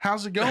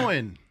How's it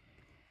going?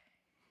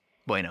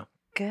 Bueno.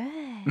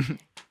 Good.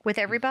 With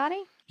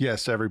everybody?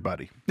 Yes,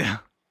 everybody. No,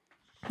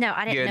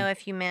 I didn't Good. know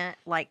if you meant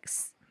like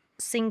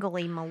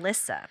singly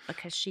Melissa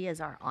because she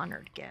is our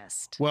honored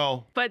guest.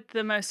 Well, But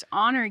the most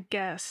honored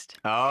guest is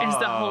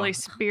the Holy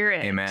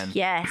Spirit. Amen.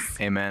 Yes.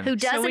 Amen. Who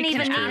So doesn't we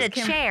can even need a ask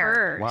him chair.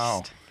 first.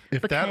 wow.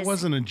 If that Because-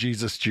 wasn't a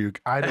Jesus juke,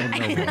 I don't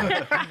know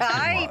what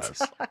Right?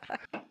 was.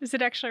 Is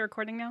it actually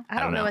recording now? I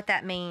don't know know. what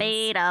that means.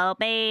 Beto,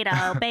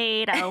 Beto,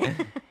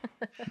 Beto.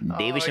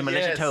 Davis and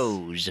Melissa yes.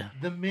 Toes.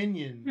 The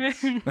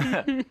Minions.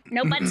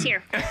 No butts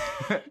here.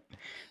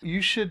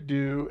 You should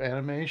do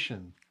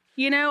animation.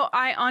 You know,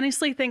 I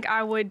honestly think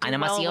I would do well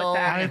Animación. with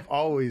that. I've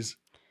always.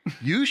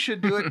 You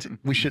should do it.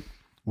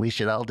 We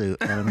should all do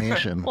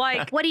animation.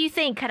 Like, What do you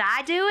think? Could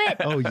I do it?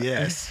 Oh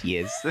yes.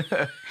 Yes.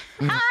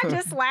 I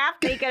just laugh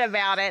thinking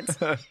about it.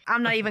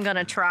 I'm not even going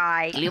to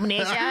try.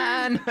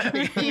 Illumination.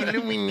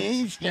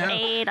 Illumination.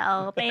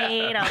 Beto,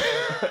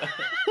 Beto.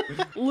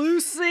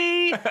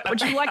 Lucy,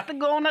 would you like to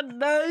go on a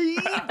date?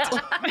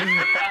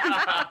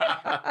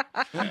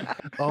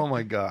 Oh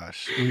my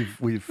gosh,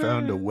 we've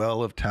found a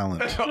well of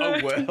talent.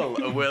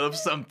 a well of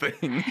something.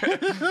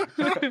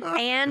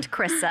 And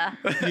Krissa.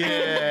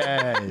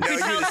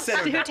 Yes.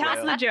 Who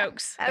tells the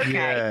jokes? Okay.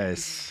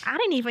 Yes. I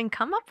didn't even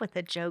come up with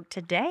a joke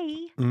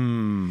today.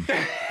 Mm.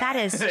 That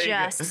is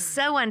just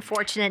so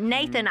unfortunate.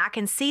 Nathan, I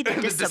can see the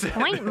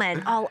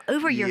disappointment all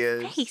over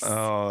your Yes. face.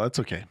 Oh, that's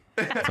okay.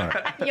 It's all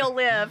right. You'll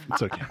live.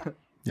 It's okay.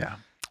 Yeah.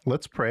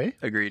 Let's pray.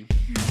 Agreed.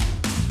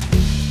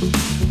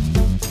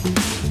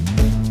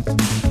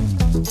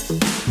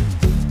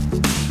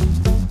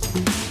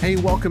 Hey,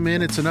 welcome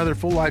in. It's another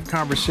Full Life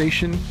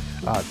Conversation.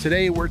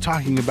 Today we're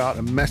talking about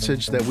a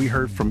message that we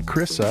heard from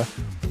Krissa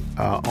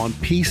on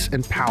peace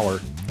and power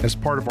as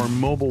part of our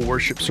mobile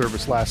worship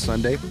service last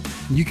Sunday.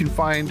 You can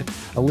find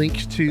a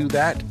link to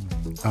that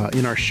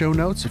in our show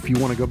notes if you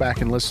want to go back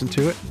and listen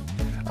to it.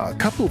 A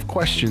couple of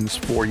questions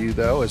for you,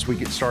 though, as we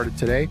get started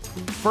today.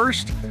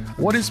 First,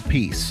 what is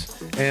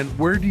peace? And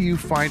where do you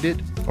find it,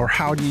 or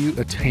how do you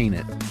attain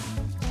it?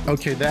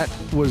 Okay, that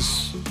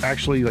was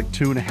actually like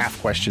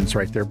 2.5 questions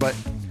right there. But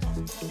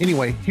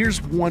anyway,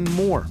 here's one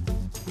more.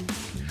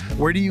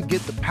 Where do you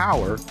get the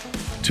power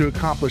to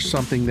accomplish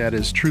something that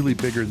is truly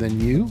bigger than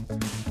you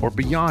or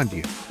beyond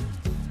you?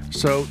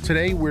 So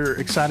today we're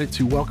excited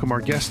to welcome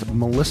our guest,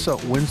 Melissa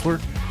Winsler.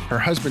 Her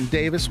husband,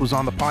 Davis, was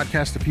on the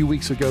podcast a few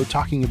weeks ago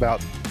talking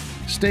about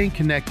staying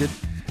connected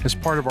as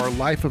part of our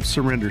Life of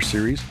Surrender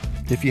series.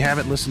 If you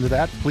haven't listened to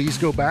that, please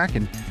go back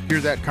and hear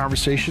that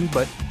conversation.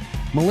 But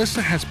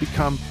Melissa has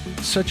become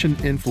such an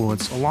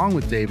influence, along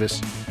with Davis,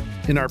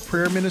 in our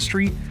prayer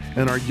ministry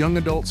and our young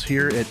adults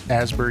here at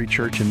Asbury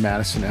Church in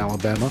Madison,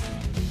 Alabama.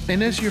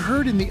 And as you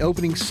heard in the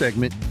opening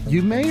segment,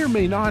 you may or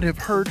may not have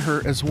heard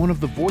her as one of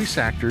the voice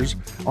actors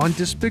on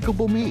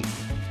Despicable Me.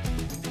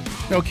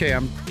 Okay,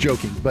 I'm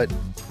joking, but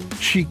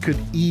she could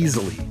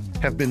easily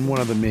have been one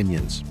of the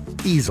Minions.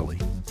 Easily.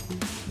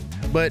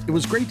 But it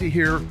was great to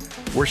hear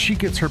where she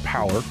gets her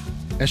power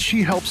as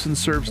she helps and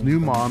serves new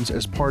moms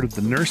as part of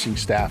the nursing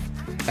staff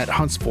at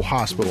Huntsville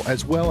Hospital,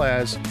 as well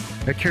as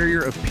a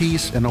carrier of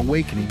peace and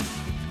awakening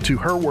to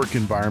her work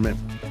environment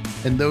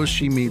and those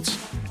she meets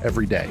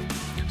every day.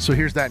 So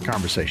here's that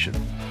conversation.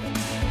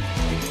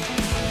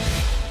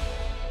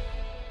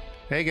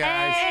 Hey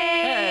guys.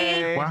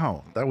 Hey.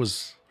 Wow, that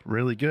was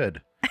really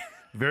good.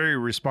 Very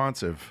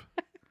responsive.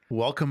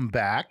 Welcome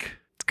back.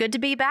 It's good to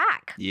be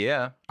back.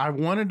 Yeah. I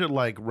wanted to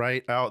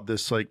write out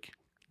this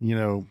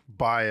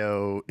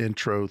bio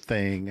intro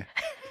thing.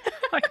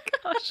 Oh my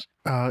gosh.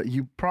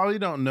 You probably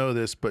don't know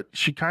this, but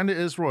she kind of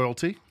is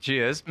royalty. She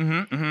is.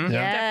 Mm-hmm, mm-hmm.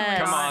 Yeah.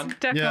 Yes. Come on.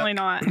 Definitely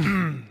not.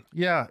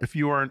 Yeah, if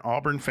you are an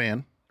Auburn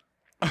fan,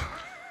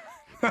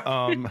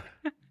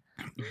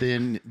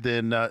 then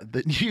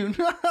you,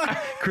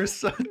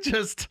 Chris,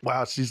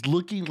 wow, she's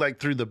looking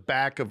through the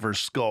back of her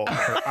skull,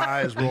 her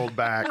eyes rolled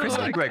back. Chris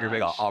and Greg are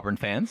big Auburn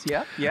fans.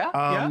 Yeah. Yeah.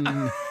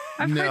 yeah.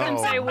 I've heard him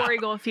say War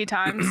Eagle a few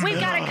times. We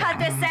got to cut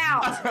this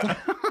out.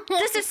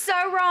 This is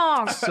so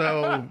wrong.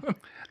 So,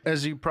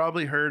 as you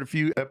probably heard a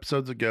few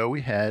episodes ago,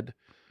 we had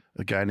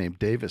a guy named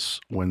Davis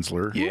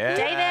Winsler. Yeah.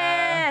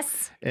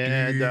 Davis.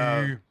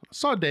 And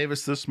saw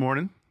Davis this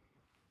morning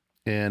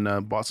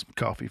and bought some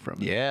coffee from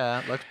him.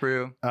 Yeah. Lux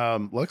Brew.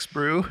 Lux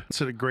Brew.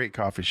 It's at a great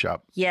coffee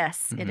shop.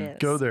 Yes, it is.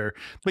 Go there.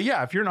 But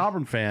yeah, if you're an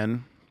Auburn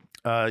fan,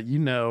 you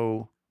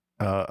know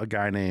a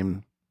guy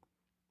named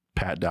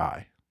Pat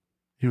Dye.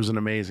 He was an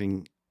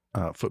amazing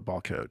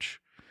football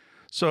coach.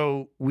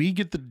 So we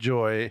get the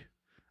joy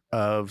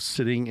of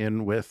sitting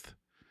in with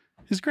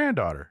his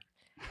granddaughter,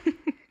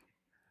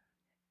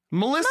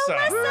 Melissa.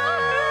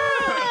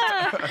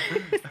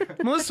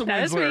 Melissa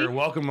That is Winsler. me.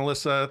 Welcome,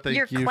 Melissa. Thank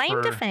Your you claim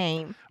for to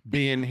fame.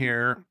 being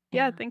here.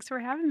 Yeah, thanks for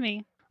having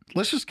me.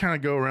 Let's just kind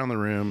of go around the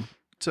room.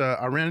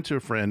 I ran into a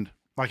friend,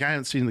 I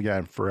hadn't seen the guy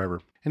in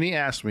forever, and he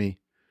asked me,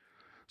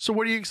 "So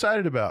what are you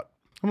excited about?"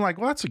 I'm like,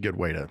 well, that's a good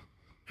way to,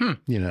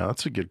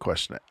 that's a good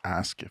question to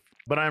ask.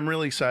 But I'm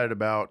really excited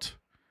about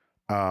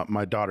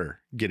my daughter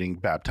getting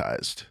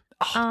baptized.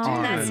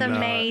 Oh, that's And,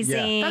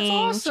 amazing. That's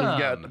awesome. So we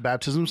got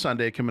Baptism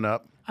Sunday coming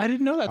up. I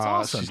didn't know that's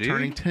awesome, She's dude.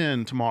 turning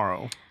 10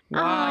 tomorrow.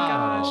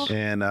 Wow.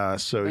 And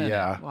so, Man,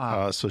 yeah.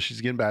 wow. So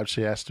she's getting baptized.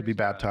 She has to be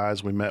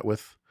baptized. We met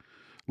with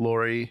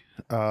Lori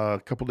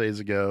a couple days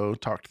ago,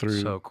 talked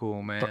through So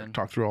cool, man.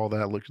 talked through all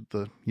that, looked at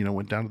the,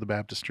 went down to the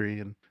baptistry.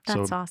 And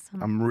That's so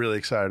awesome. I'm really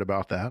excited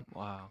about that.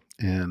 Wow.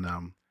 And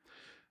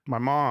my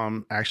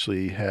mom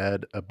actually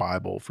had a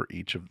Bible for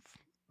each of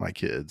my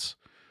kids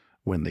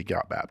when they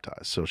got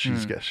baptized. So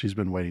she's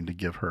been waiting to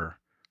give her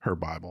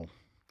Bible.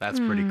 That's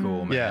pretty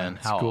cool, man. Yeah,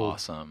 it's How cool.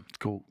 awesome. It's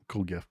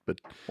cool gift.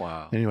 But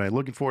Wow. anyway,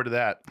 looking forward to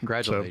that.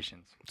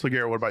 Congratulations. So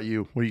Garrett, what about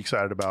you? What are you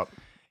excited about?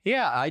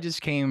 Yeah, I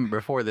just came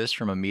before this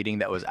from a meeting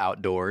that was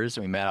outdoors.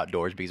 We met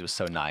outdoors because it was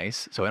so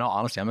nice. So in all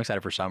honesty, I'm excited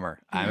for summer.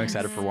 I'm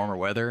excited for warmer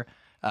weather.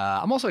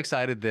 I'm also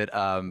excited that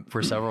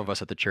for several of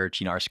us at the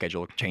church, our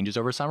schedule changes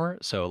over summer.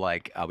 So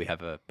like we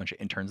have a bunch of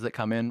interns that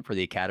come in for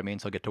the academy,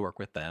 and so I get to work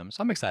with them.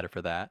 So I'm excited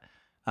for that.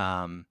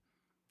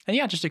 And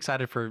yeah, just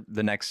excited for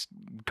the next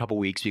couple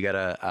weeks. We got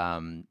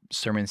a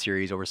sermon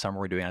series over summer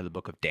we're doing out of the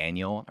book of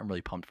Daniel. I'm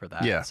really pumped for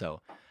that. Yeah. So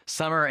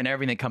summer and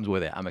everything that comes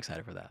with it. I'm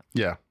excited for that.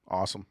 Yeah,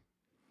 awesome.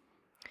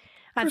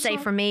 I'd say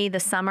for me, the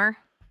summer,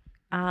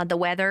 the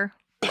weather,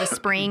 the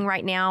spring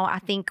right now, I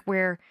think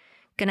we're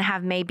going to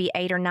have maybe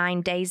 8 or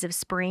 9 days of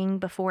spring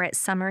before it's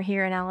summer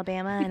here in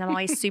Alabama. And I'm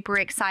always super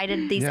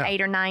excited these Yeah.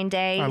 8 or 9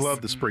 days. I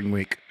love the spring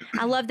week.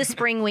 I love the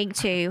spring week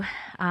too.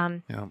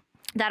 Yeah.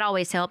 That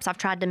always helps. I've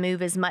tried to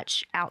move as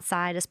much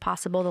outside as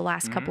possible the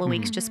last couple of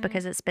weeks just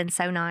because it's been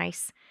so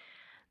nice.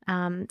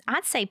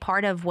 I'd say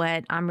part of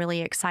what I'm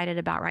really excited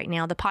about right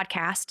now, the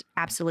podcast,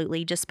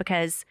 absolutely, just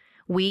because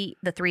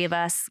the three of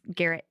us,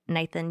 Garrett,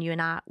 Nathan, you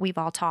and I, we've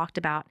all talked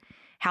about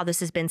how this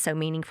has been so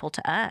meaningful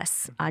to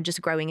us,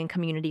 just growing in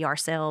community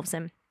ourselves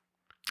and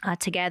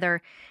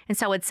together. And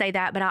so I would say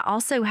that, but I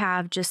also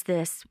have just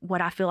this,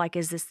 what I feel like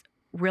is this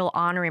real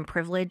honor and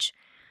privilege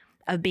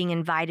of being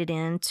invited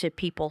into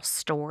people's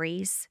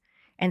stories.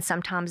 And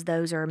sometimes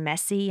those are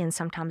messy and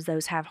sometimes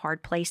those have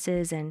hard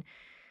places and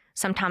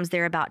sometimes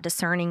they're about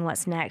discerning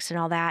what's next and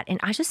all that. And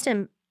I just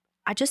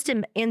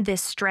am in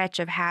this stretch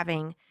of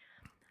having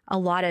a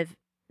lot of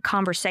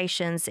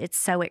conversations. It's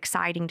so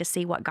exciting to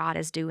see what God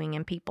is doing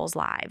in people's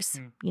lives,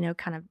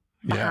 kind of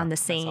behind the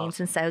scenes.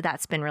 awesome. And so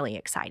that's been really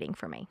exciting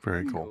for me.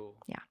 Very cool.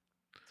 Yeah.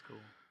 That's cool.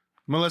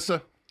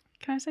 Melissa?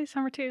 Can I say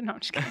summer too? No, I'm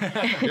just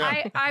kidding.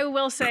 I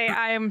will say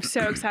I am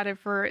so excited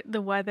for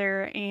the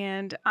weather,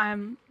 and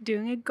I'm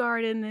doing a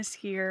garden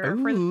this year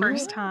for the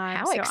first time.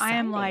 How so I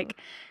am exciting. like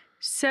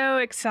so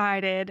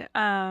excited.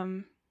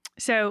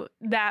 So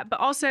that, but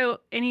also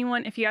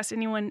if you ask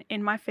anyone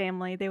in my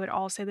family, they would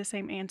all say the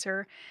same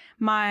answer.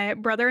 My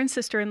brother and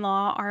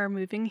sister-in-law are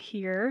moving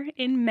here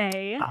in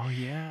May. Oh,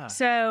 yeah.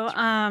 So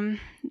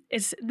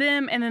it's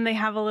them, and then they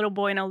have a little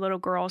boy and a little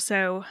girl.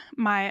 So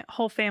my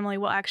whole family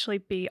will actually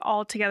be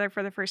all together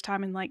for the first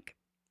time in like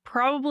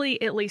probably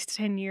at least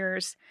 10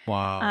 years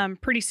Wow.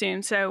 pretty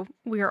soon. So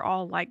we are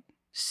all like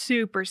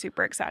super,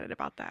 super excited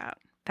about that.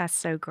 That's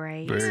so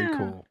great. Very Yeah.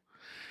 cool.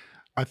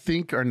 I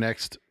think our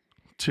next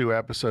 2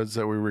 episodes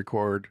that we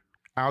record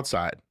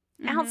outside,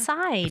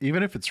 Outside.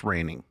 even if it's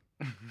raining.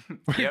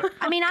 Yep.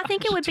 I mean, I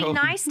think it would be Totally.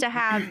 nice to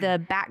have the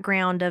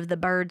background of the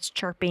birds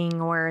chirping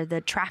or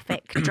the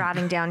traffic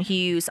driving down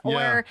Hughes or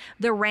Yeah.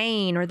 the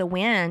rain or the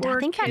wind. Or I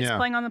think kids Yeah.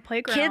 playing on the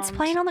playground. kids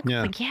playing on the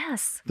Yeah.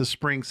 yes. The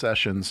spring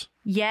sessions,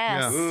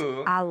 Yes. Yeah.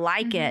 Ooh. I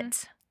like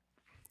it.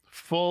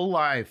 full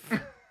life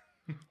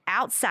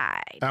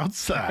Outside.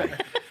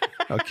 outside.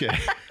 Okay.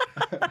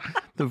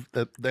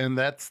 Then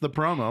that's the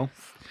promo.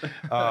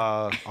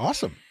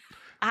 Awesome.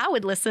 I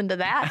would listen to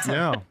that.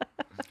 Yeah.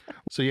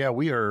 So yeah,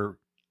 we are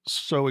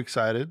so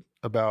excited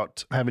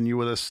about having you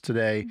with us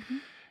today.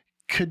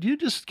 Could you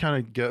just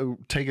kind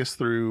of take us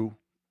through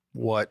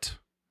what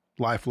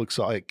life looks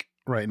like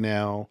right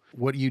now,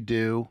 what you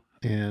do,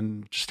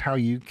 and just how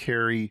you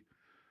carry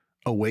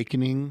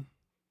awakening,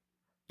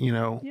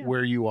 Yeah.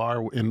 where you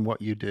are and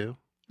what you do?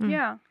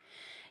 Yeah.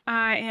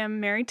 I am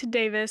married to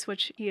Davis,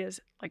 which he is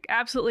like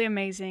absolutely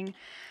amazing.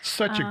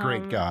 Such a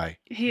great guy.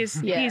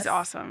 He's Yes.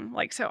 awesome,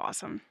 like so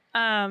awesome.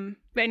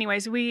 But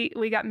anyways,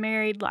 we got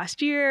married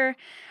last year,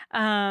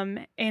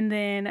 and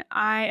then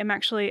I am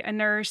actually a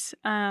nurse.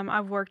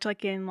 I've worked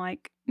like in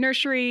like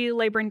nursery,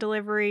 labor and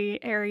delivery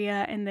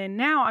area, and then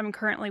now I'm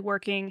currently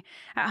working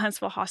at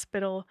Huntsville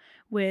Hospital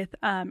with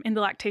in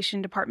the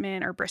lactation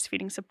department or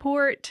breastfeeding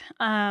support,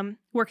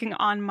 working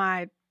on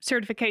my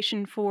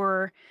certification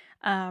for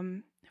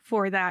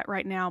that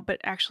right now.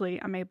 But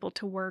actually, I'm able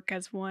to work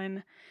as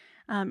one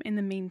in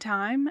the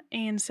meantime,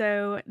 and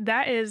so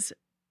that is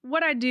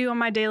what I do on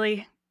my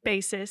daily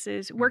basis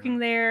is working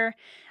there,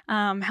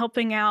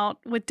 helping out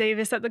with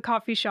Davis at the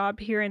coffee shop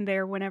here and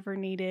there whenever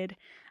needed,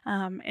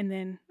 and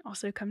then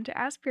also come to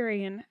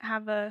Asbury and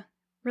have a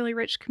really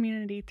rich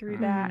community through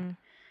that.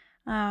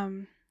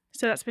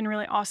 So that's been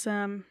really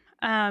awesome.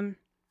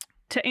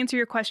 To answer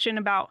your question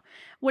about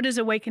what does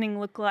awakening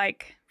look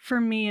like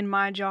for me in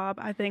my job,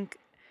 I think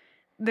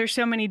there's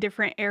so many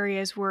different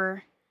areas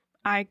where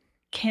I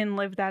can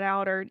live that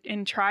out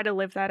and try to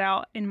live that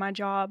out in my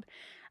job.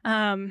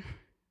 I'm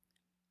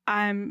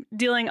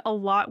dealing a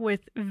lot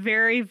with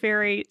very,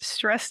 very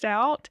stressed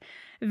out,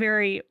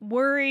 very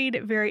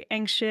worried, very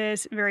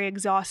anxious, very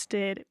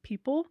exhausted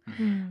people.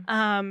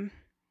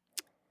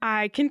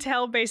 I can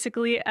tell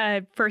basically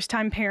a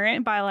first-time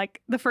parent by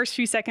like the first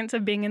few seconds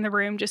of being in the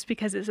room, just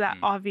because it's that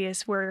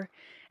obvious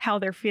how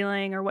they're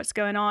feeling or what's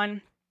going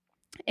on.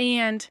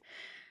 And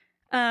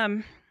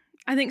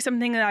I think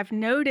something that I've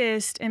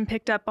noticed and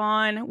picked up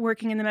on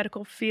working in the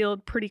medical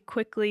field pretty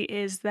quickly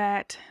is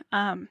that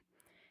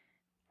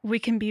we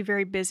can be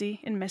very busy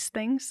and miss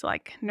things.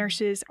 Like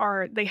nurses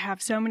they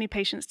have so many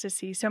patients to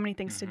see, so many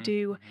things to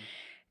do.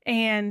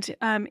 And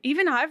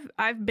even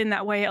I've been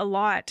that way a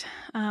lot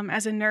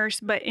as a nurse,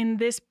 but in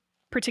this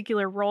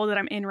particular role that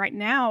I'm in right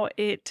now,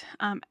 I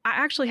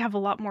actually have a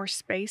lot more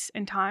space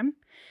and time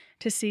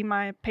to see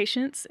my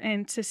patients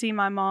and to see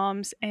my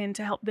moms and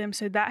to help them.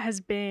 So that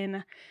has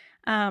been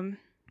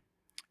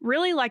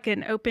really like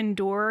an open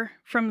door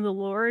from the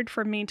Lord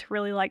for me to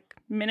really like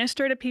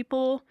minister to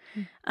people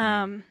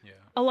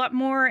a lot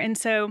more. And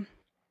so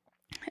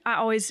I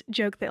always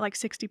joke that like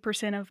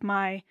 60% of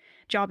my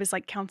job is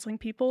like counseling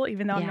people,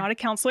 even though I'm not a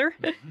counselor.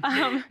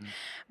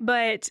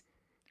 But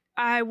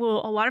I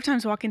will a lot of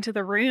times walk into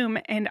the room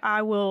and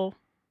I will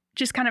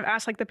just kind of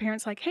ask like the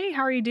parents like, hey,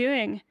 how are you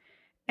doing?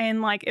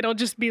 And like, it'll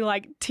just be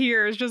like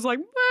tears, just like,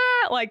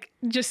 ah! Like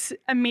just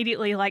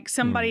immediately like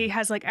somebody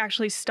has like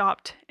actually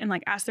stopped and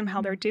like asked them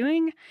how they're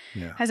doing,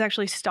 has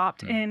actually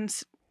stopped and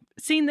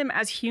seen them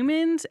as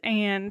humans.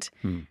 And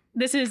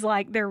this is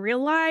like their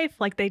real life.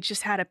 Like they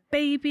just had a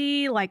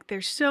baby. Like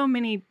there's so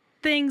many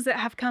things that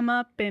have come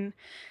up. And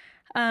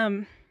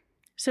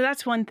so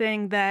that's one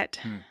thing that,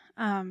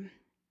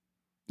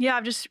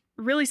 I've just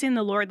really seen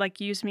the Lord like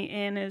use me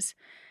in is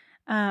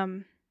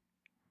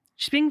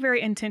just being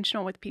very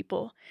intentional with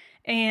people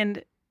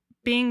and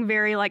being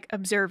very like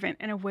observant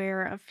and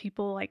aware of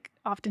people. Like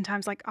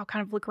oftentimes like I'll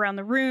kind of look around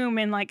the room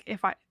and like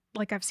if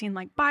I've seen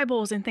like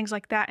Bibles and things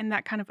like that, and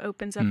that kind of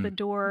opens up the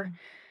door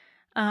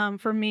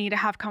for me to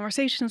have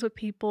conversations with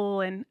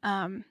people and,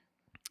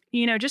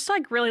 just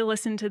like really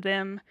listen to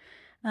them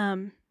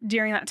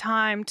during that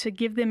time to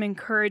give them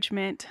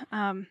encouragement,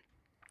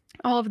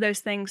 all of those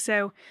things.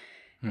 So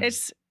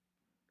it's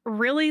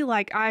really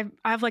like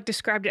I've like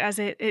described it as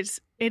it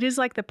is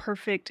like the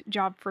perfect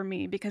job for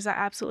me because I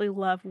absolutely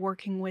love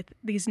working with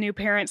these new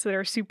parents that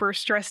are super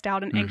stressed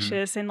out and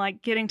anxious and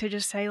like getting to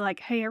just say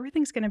like, hey,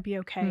 everything's going to be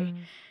okay.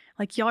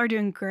 Like y'all are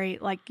doing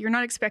great. Like you're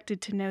not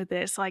expected to know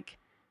this. Like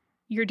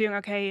you're doing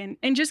okay.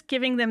 And just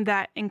giving them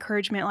that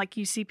encouragement. Like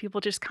you see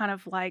people just kind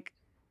of like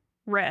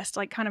rest,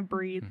 like kind of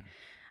breathe.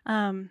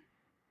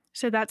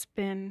 So that's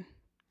been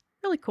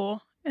really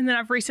cool. And then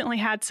I've recently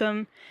had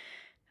some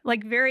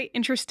like very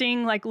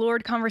interesting, like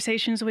Lord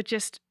conversations with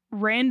just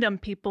random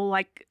people,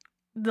 like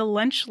the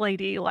lunch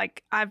lady.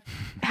 Like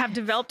have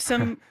developed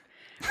some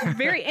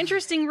very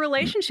interesting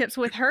relationships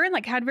with her and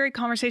like had very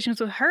conversations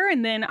with her.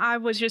 And then I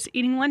was just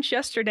eating lunch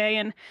yesterday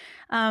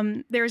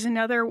and there's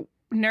another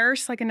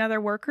nurse, like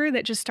another worker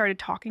that just started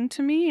talking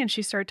to me and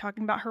she started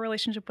talking about her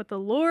relationship with the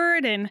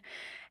Lord. And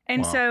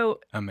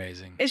so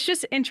amazing. It's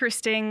just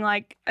interesting.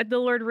 Like the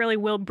Lord really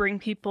will bring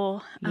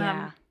people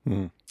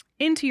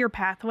into your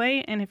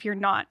pathway. And if you're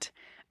not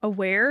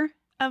aware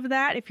of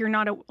that, if you're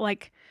not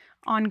like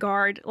on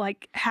guard,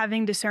 like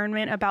having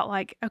discernment about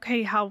like,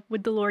 okay, how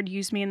would the Lord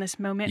use me in this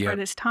moment or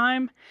this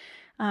time?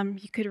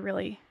 You could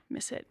really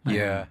miss it.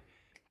 Yeah.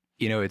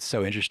 It's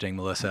so interesting,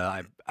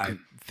 Melissa. I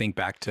think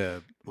back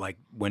to like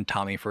when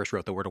Tommy first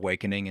wrote the word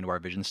awakening into our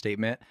vision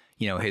statement,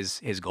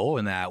 his goal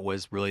in that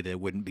was really that it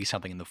wouldn't be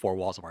something in the four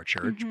walls of our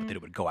church, but that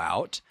it would go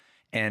out.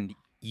 And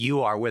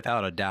you are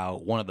without a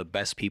doubt one of the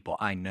best people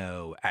I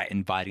know at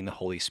inviting the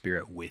Holy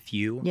Spirit with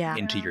you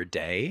into your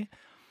day.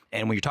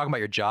 And when you're talking about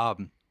your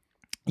job,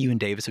 you and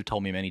Davis have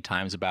told me many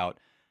times about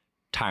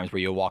times where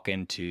you'll walk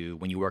into,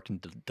 when you worked in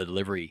the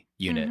delivery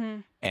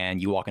unit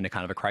and you walk into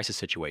kind of a crisis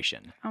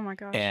situation. Oh my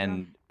gosh.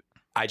 And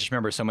I just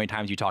remember so many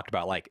times you talked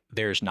about like,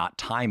 there's not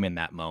time in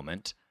that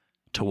moment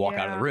to walk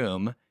out of the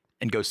room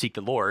and go seek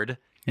the Lord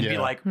and be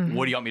like,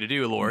 what do you want me to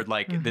do, Lord?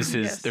 Like this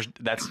is,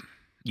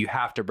 you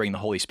have to bring the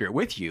Holy Spirit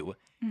with you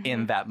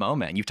in that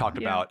moment. You've talked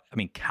about,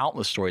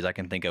 countless stories I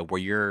can think of where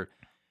you're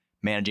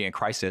managing a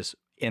crisis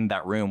in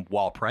that room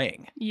while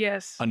praying.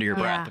 Yes. Under your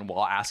breath and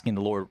while asking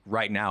the Lord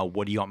right now,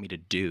 what do you want me to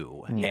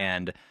do?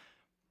 And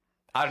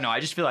I don't know. I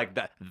just feel like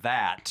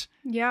that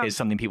is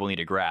something people need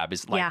to grab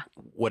is like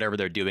whatever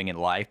they're doing in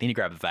life, they need to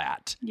grab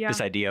that.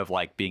 This idea of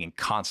like being in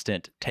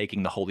constant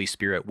taking the Holy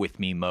Spirit with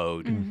me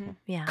mode,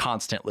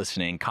 constant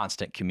listening,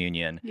 constant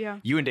communion.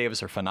 You and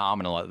Davis are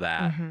phenomenal at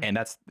that. And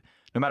that's,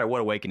 no matter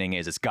what awakening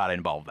is, it's got to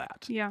involve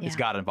that. It's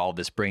got to involve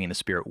this bringing the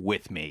Spirit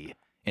with me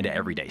into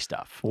everyday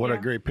stuff. What a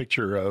great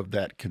picture of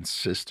that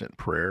consistent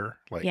prayer.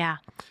 Like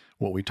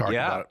what we talked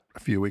about a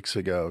few weeks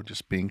ago,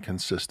 just being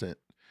consistent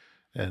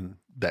and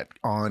that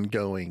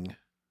ongoing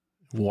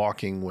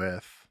walking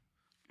with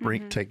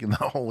taking the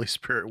Holy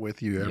Spirit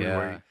with you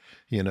everywhere.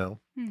 You know,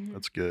 Mhm.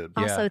 that's good.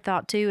 Yeah. Also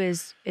thought too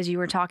is as you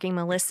were talking,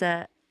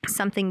 Melissa,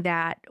 something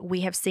that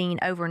we have seen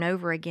over and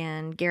over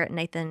again. Garrett and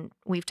Nathan,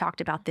 we've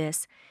talked about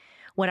this.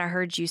 What I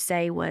heard you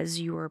say was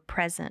you were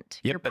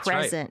present. Yep, You're that's right.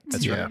 present.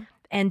 That's Yeah. right.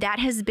 And that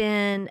has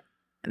been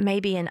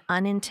maybe an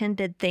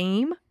unintended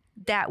theme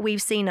that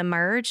we've seen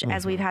emerge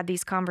as we've had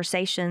these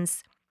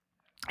conversations.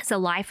 So,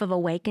 life of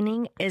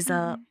awakening is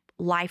a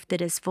life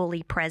that is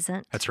fully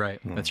present That's right.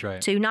 That's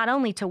right. to not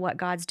only to what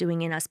God's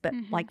doing in us, but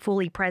like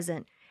fully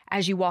present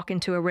as you walk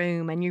into a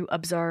room and you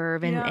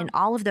observe and, Yeah. and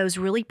all of those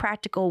really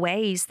practical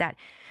ways that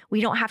we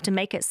don't have to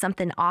make it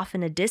something off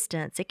in a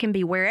distance. It can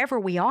be wherever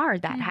we are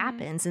that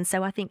happens. And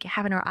so I think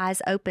having our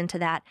eyes open to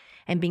that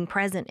and being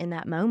present in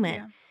that moment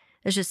Yeah.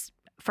 is just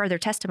further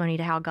testimony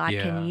to how God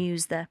Yeah. can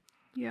use the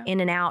Yeah. in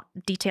and out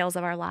details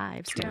of our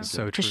lives to,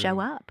 So to show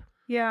true. up.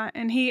 Yeah,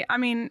 and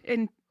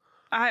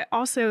I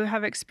also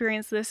have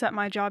experienced this at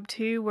my job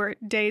too, where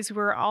days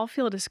where I'll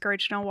feel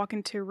discouraged and I'll walk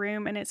into a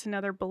room and it's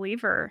another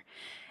believer,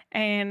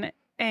 and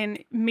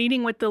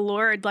meeting with the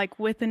Lord, like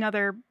with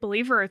another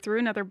believer or through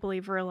another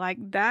believer, like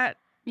that,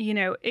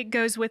 it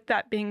goes with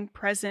that being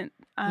present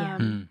Yeah.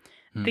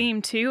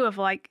 theme too, of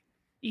like,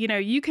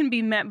 you can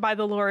be met by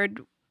the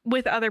Lord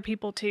with other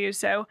people too.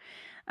 So,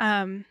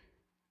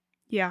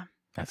 yeah,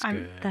 That's I'm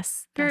good.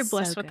 That's very that's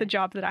blessed so with the good.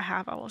 job that I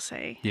have, I will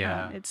say.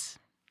 Yeah. It's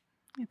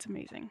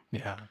amazing.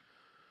 Yeah.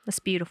 That's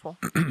beautiful.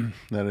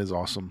 That is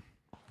awesome.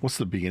 What's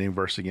the beginning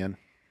verse again?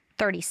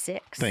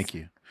 36. Thank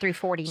you. Through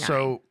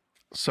 49.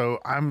 So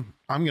I'm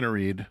going to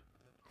read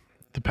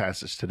the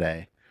passage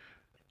today.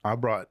 I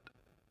brought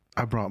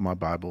my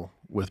Bible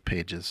with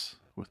pages.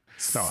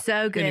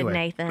 so good, anyway.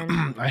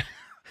 Nathan.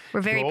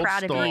 We're very Gold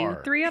proud of you.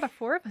 star. 3 out of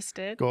 4 of us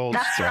did. Gold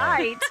That's star.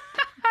 right.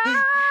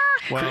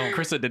 Well,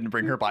 Krista didn't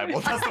bring her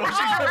Bible. That's the one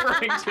she's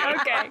referring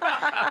to. Okay.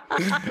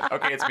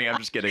 Okay, it's me. I'm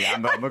just kidding.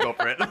 I'm gonna go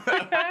for it.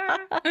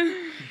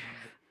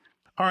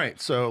 all right.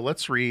 So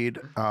let's read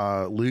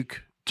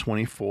Luke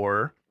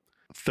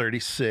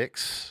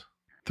 24:36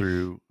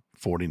 through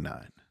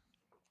 49.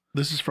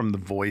 This is from the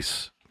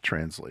Voice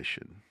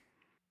translation.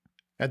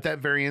 At that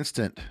very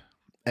instant,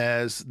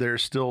 as they're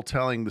still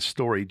telling the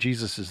story,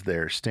 Jesus is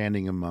there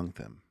standing among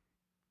them.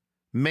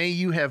 May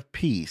you have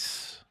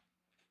peace.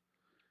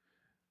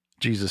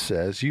 Jesus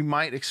says, you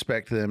might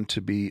expect them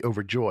to be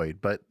overjoyed,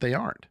 but they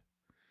aren't.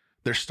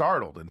 They're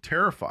startled and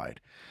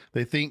terrified.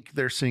 They think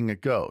they're seeing a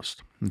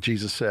ghost. And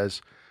Jesus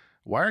says,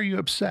 why are you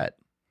upset?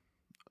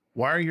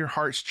 Why are your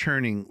hearts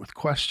churning with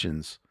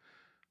questions?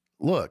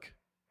 Look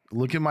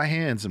at my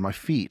hands and my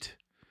feet.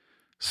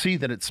 See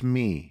that it's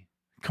me.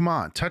 Come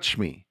on, touch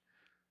me.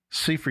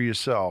 See for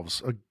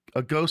yourselves.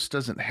 A ghost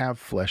doesn't have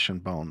flesh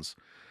and bones,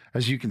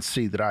 as you can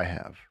see that I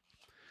have.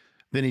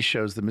 Then he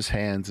shows them his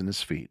hands and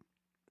his feet.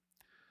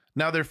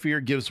 Now their fear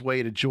gives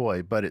way to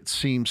joy, but it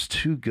seems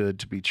too good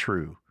to be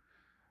true,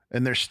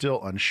 and they're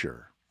still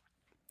unsure.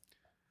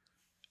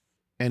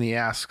 And he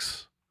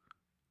asks,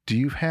 do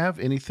you have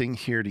anything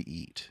here to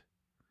eat?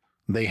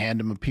 They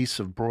hand him a piece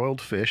of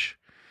broiled fish,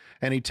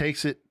 and he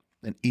takes it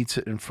and eats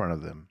it in front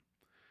of them.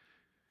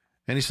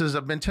 And he says,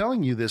 I've been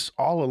telling you this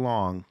all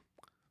along,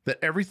 that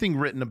everything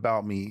written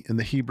about me in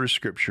the Hebrew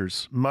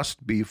scriptures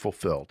must be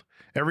fulfilled.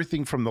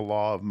 Everything from the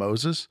law of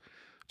Moses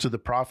to the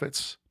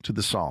prophets to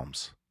the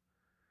Psalms.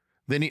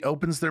 Then he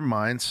opens their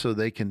minds so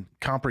they can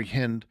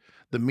comprehend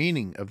the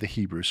meaning of the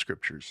Hebrew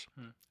scriptures.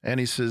 And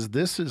he says,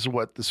 this is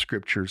what the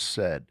scriptures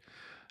said,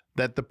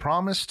 that the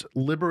promised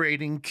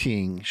liberating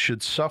king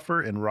should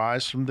suffer and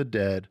rise from the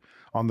dead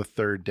on the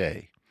third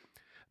day,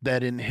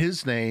 that in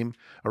his name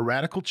a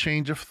radical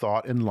change of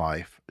thought and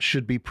life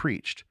should be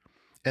preached,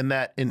 and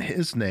that in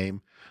his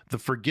name the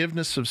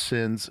forgiveness of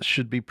sins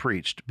should be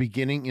preached,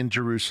 beginning in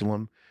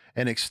Jerusalem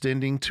and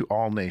extending to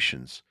all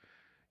nations.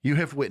 You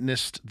have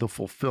witnessed the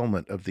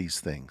fulfillment of these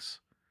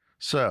things.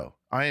 So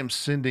I am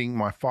sending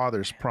my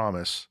Father's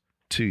promise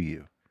to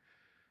you.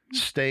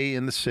 Stay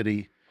in the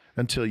city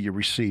until you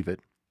receive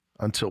it,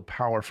 until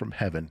power from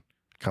heaven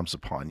comes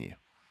upon you.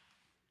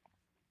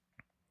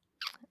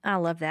 I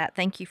love that.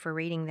 Thank you for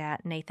reading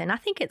that, Nathan. I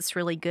think it's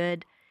really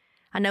good.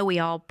 I know we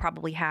all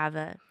probably have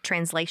a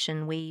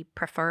translation we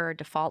prefer or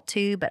default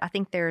to, but I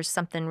think there's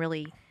something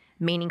really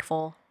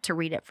meaningful to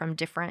read it from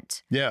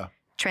different Yeah.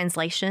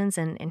 translations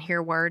and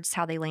hear words,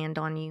 how they land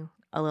on you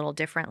a little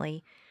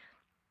differently.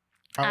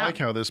 I like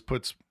how this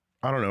puts,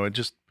 I don't know, it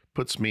just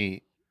puts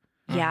me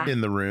Yeah.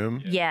 in the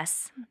room.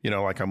 Yes. You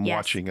know, like I'm Yes.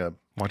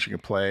 watching a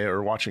play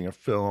or watching a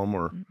film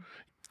or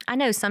I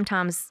know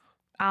sometimes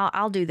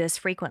I'll do this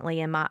frequently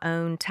in my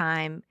own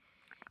time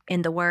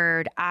in the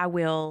Word. I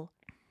will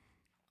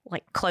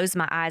like close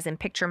my eyes and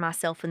picture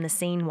myself in the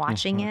scene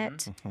watching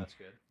it. That's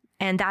good.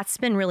 And that's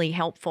been really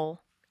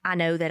helpful. I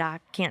know that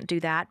I can't do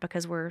that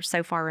because we're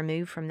so far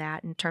removed from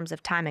that in terms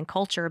of time and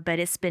culture, but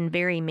it's been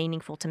very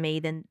meaningful to me.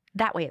 Then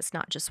that way it's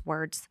not just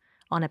words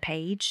on a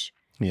page.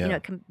 yeah. You know,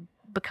 it can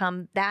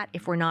become that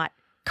if we're not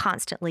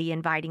constantly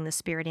inviting the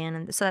Spirit in.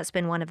 And so that's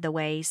been one of the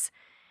ways.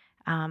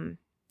 And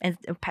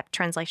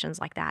translations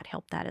like that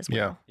help that as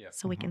well. Yeah. Yeah.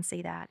 So we can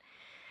see that.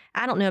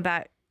 I don't know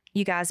about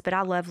you guys, but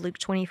I love Luke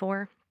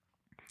 24.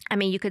 I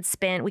mean, we could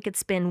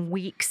spend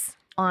weeks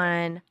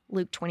on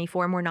Luke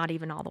 24, and we're not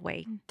even all the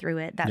way through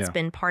it. That's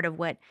been part of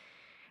what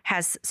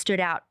has stood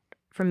out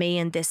for me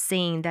in this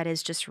scene that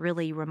is just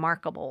really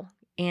remarkable.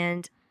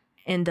 And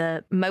in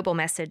the mobile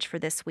message for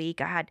this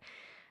week, I had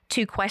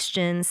 2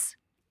 questions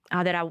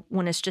that I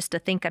want us just to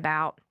think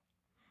about.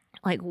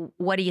 Like,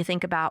 what do you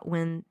think about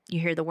when you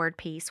hear the word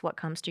peace? What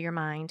comes to your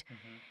mind?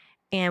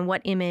 And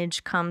what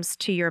image comes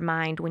to your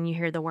mind when you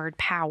hear the word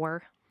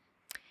power?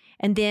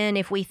 And then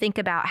if we think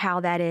about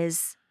how that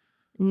is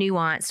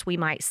nuanced, we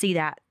might see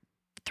that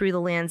through the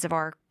lens of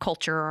our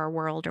culture or our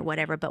world or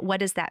whatever. But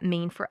what does that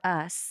mean for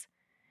us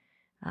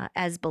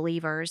as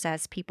believers,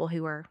 as people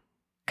who are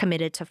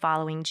committed to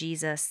following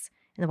Jesus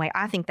in the way?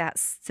 I think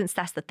since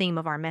that's the theme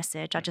of our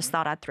message, I just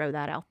thought I'd throw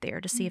that out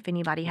there to see if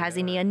anybody has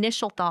any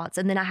initial thoughts.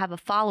 And then I have a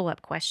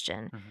follow-up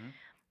question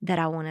that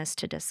I want us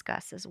to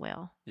discuss as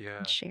well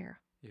and share.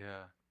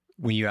 Yeah.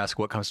 When you ask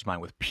what comes to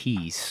mind with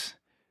peace,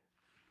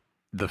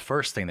 the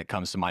first thing that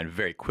comes to mind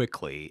very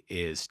quickly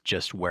is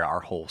just where our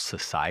whole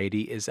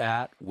society is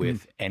at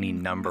with any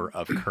number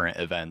of current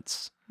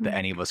events that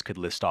any of us could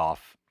list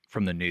off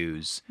from the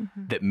news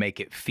that make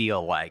it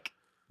feel like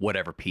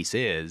whatever peace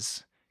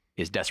is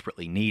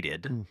desperately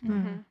needed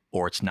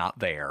or it's not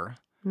there.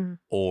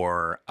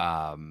 Or,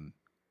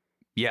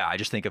 I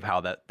just think of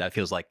how that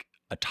feels like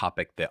a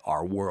topic that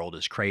our world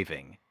is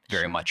craving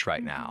very much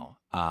right now.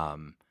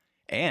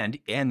 And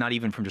not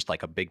even from just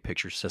like a big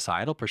picture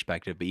societal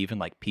perspective, but even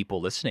like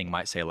people listening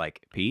might say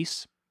like,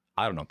 peace,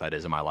 I don't know what that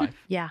is in my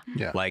life. Yeah.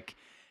 Like,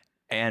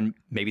 and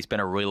maybe it's been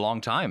a really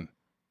long time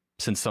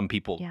since some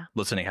people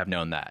listening have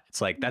known that. It's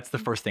like, that's the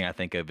first thing I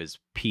think of is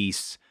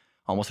peace.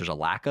 Almost there's a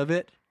lack of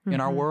it in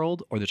our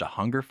world, or there's a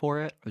hunger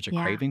for it, or there's a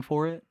craving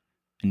for it,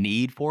 a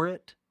need for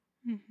it.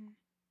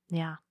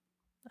 Yeah.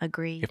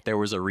 Agreed. If there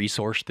was a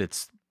resource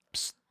that's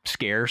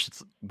scarce,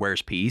 it's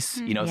where's peace?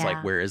 You know, it's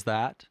like, where is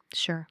that?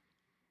 Sure.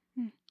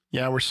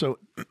 Yeah, we're so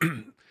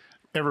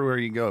everywhere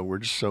you go, we're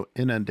just so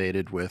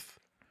inundated with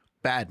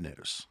bad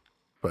news.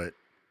 But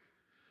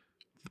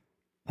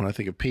when I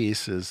think of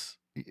peace,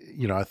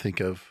 I think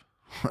of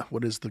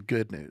what is the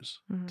good news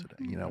today?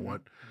 You know,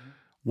 what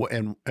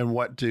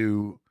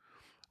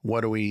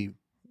do we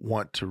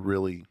want to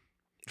really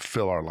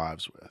fill our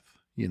lives with?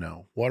 You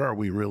know, what are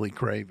we really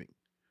craving?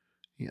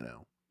 You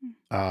know,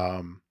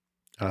 and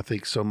I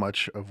think so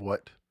much of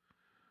what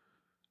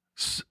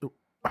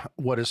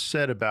is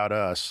said about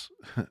us,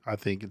 I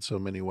think in so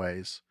many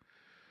ways,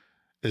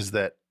 is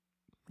that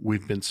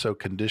we've been so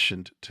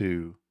conditioned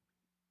to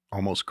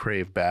almost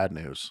crave bad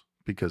news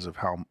because of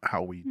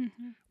how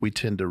we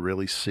tend to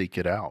really seek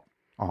it out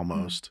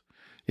almost.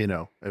 You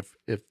know,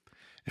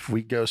 if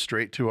we go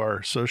straight to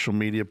our social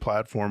media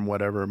platform,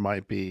 whatever it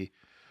might be,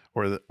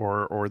 or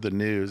the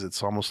news,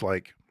 it's almost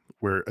like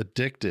we're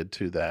addicted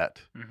to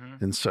that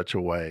in such a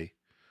way.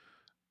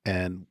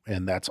 And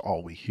that's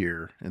all we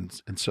hear in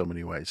so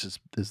many ways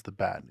is the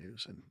bad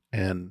news.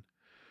 And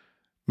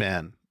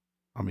man,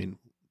 I mean,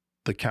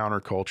 the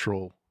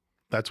countercultural,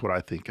 that's what I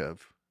think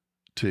of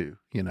too.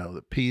 You know,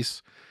 the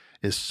peace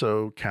is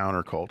so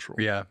countercultural.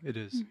 Yeah, it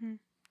is.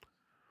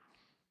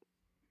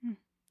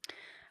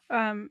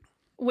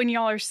 When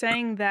y'all are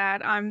saying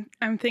that,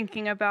 I'm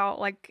thinking about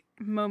like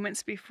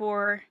moments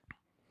before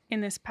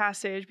in this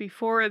passage,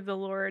 before the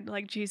Lord,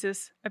 like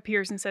Jesus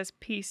appears and says,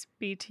 "Peace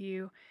be to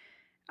you."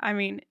 I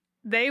mean,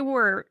 they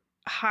were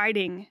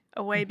hiding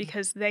away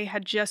because they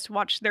had just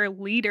watched their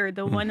leader,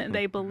 the one that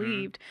they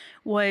believed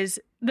was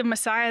the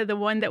Messiah, the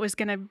one that was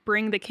going to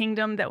bring the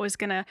kingdom, that was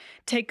going to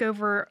take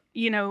over.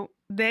 You know,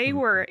 they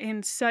were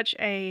in such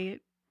a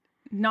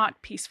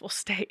not peaceful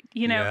state.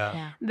 You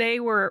know, they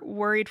were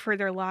worried for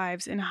their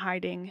lives and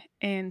hiding.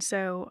 And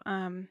so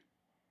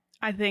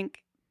I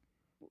think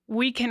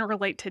we can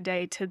relate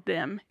today to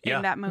them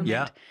in that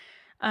moment.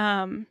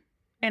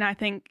 And I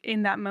think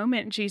in that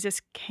moment, Jesus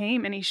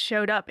came and he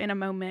showed up in a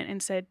moment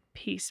and said,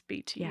 "Peace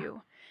be to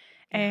you."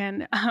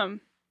 And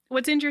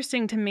what's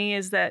interesting to me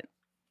is that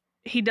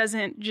he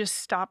doesn't just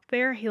stop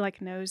there. He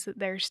like knows that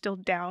they're still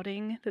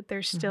doubting, that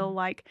they're still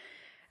like,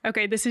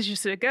 okay, this is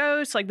just a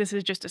ghost. Like, this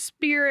is just a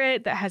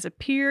spirit that has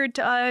appeared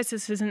to us.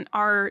 This isn't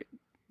our,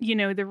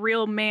 the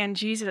real man,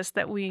 Jesus,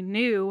 that we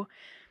knew.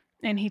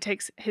 And he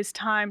takes his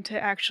time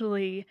to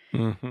actually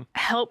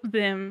help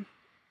them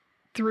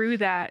through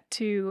that,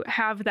 to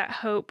have that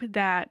hope,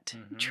 that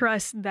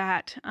trust,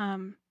 that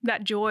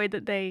that joy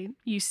that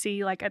you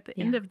see like at the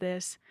end of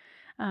this.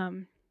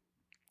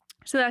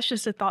 So that's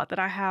just a thought that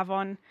I have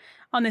on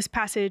this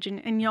passage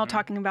and y'all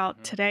talking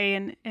about today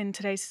and in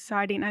today's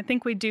society. And I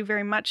think we do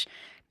very much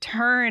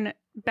turn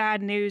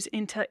bad news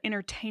into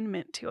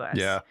entertainment to us.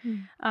 Yeah.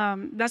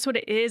 That's what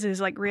it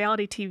is like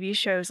reality TV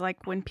shows.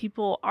 Like when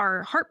people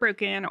are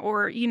heartbroken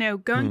or,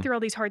 going through all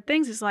these hard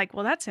things, it's like,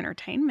 well, that's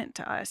entertainment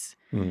to us,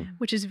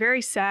 which is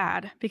very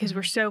sad because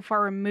we're so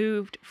far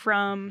removed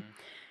from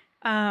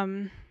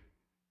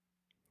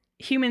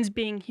humans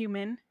being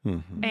human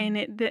and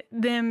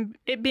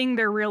it being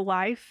their real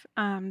life,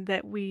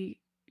 that we,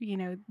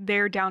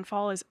 their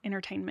downfall is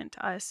entertainment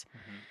to us.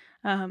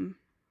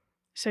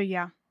 So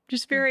yeah,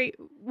 just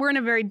we're in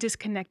a very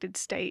disconnected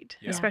state,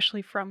 Yeah.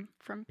 especially from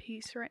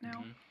peace right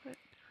now. Mhm. But,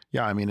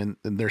 Yeah, I mean, and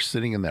they're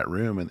sitting in that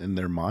room, and in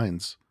their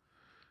minds,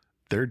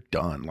 they're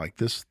done. Like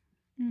this,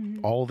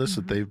 all this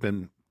that they've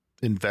been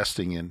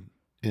investing in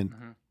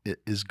Mhm.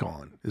 it is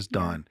gone, is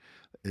done.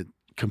 It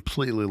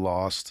completely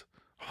lost,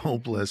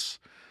 hopeless,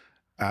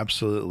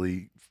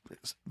 absolutely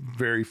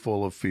very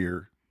full of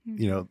fear.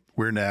 You know,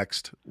 we're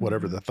next,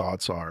 whatever the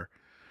thoughts are.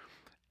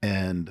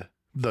 And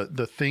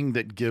the thing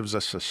that gives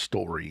us a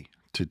story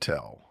to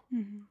tell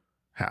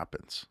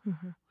happens,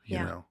 you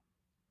Yeah. know?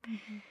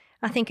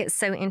 I think it's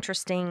so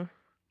interesting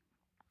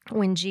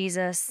when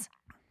Jesus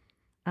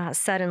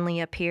suddenly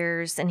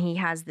appears and he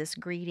has this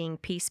greeting,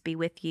 peace be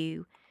with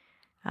you.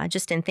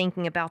 Just in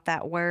thinking about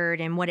that word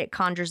and what it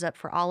conjures up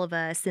for all of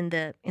us in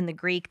the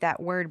Greek,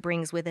 that word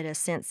brings with it a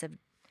sense of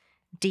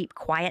deep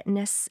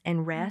quietness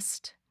and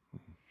rest.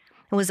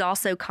 It was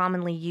also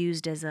commonly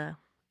used as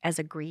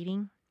a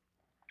greeting.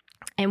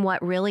 And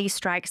what really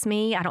strikes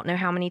me, I don't know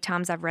how many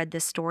times I've read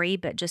this story,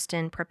 but just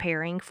in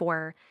preparing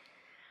for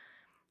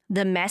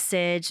the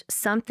message,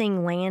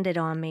 something landed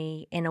on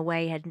me in a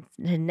way had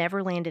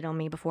never landed on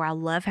me before. I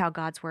love how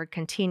God's word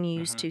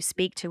continues to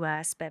speak to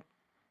us, but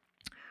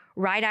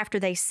right after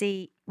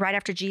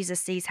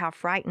Jesus sees how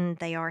frightened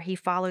they are, he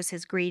follows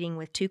his greeting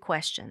with two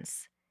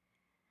questions.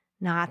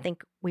 Now, I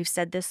think we've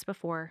said this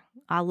before.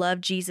 I love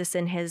Jesus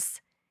in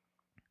his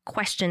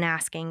question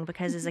asking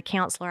because as a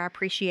counselor, I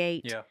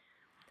appreciate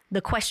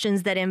the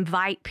questions that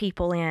invite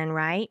people in,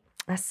 right?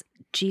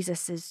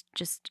 Jesus is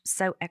just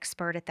so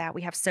expert at that.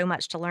 We have so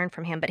much to learn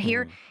from him. But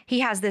here he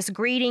has this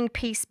greeting,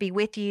 peace be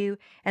with you,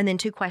 and then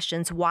two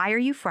questions. Why are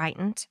you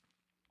frightened?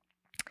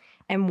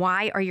 And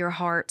why are your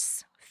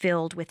hearts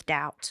filled with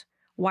doubt?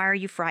 Why are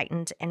you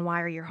frightened? And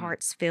why are your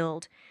hearts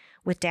filled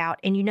with doubt?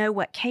 And you know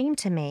what came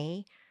to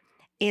me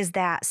is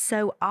that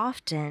so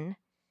often,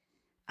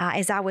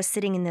 as I was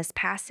sitting in this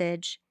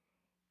passage,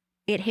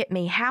 it hit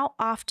me. How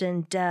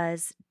often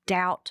does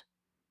doubt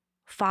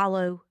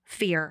follow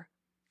fear?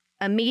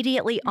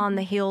 Immediately on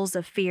the heels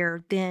of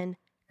fear, then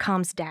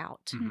comes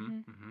doubt.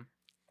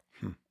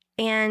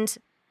 And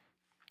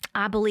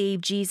I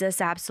believe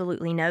Jesus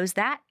absolutely knows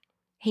that.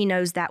 He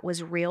knows that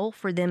was real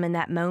for them in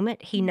that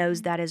moment. He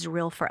knows that is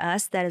real for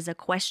us. That is a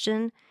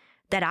question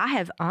that I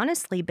have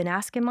honestly been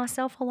asking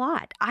myself a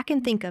lot. I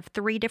can think of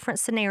 3 different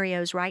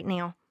scenarios right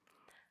now,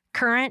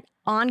 current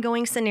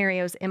ongoing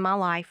scenarios in my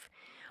life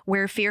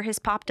where fear has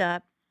popped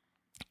up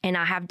and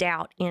I have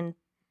doubt in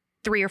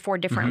 3 or 4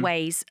 different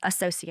ways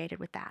associated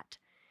with that.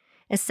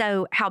 And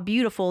so how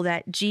beautiful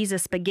that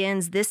Jesus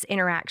begins this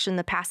interaction,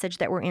 the passage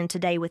that we're in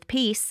today, with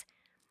peace,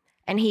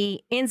 and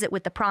he ends it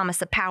with the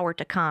promise of power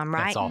to come,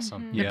 right? That's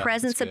awesome. The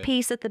presence of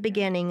peace at the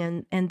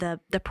beginning and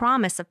the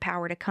promise of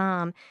power to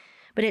come.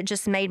 But it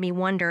just made me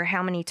wonder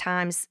how many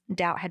times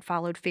doubt had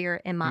followed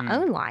fear in my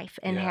own life,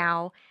 and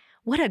how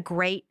what a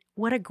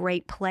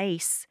great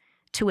place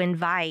to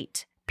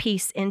invite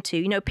peace into.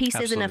 You know, peace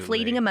isn't a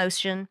fleeting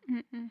emotion.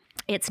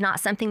 It's not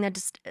something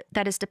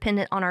that is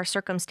dependent on our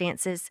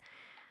circumstances.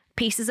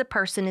 Peace is a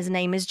person. His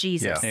name is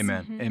Jesus. Yeah.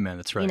 Amen. Amen.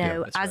 That's right. You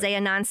know, that's right.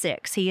 Isaiah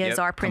 9:6. He is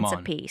our Prince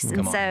of Peace.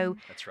 And so,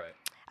 that's right.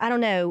 I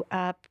don't know,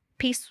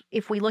 peace,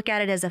 if we look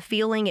at it as a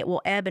feeling, it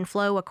will ebb and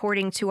flow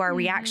according to our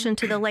reaction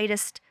to the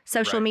latest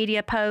social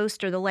media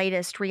post or the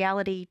latest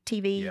reality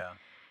TV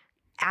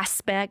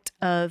aspect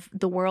of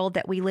the world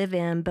that we live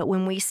in. But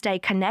when we stay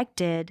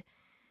connected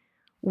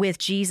with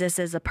Jesus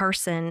as a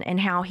person and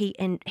how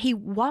he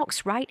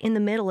walks right in the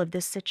middle of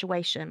this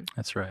situation.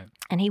 That's right.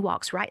 And he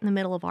walks right in the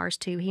middle of ours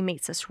too. He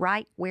meets us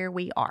right where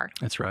we are.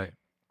 That's right.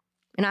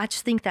 And I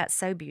just think that's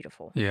so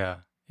beautiful. Yeah.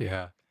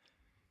 Yeah.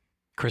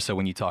 Krista,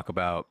 when you talk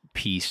about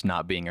peace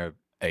not being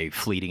a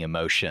fleeting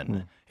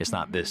emotion, it's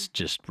not this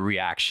just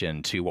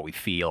reaction to what we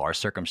feel, our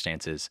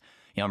circumstances.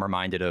 You know, I'm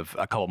reminded of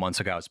a couple months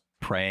ago, I was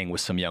praying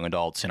with some young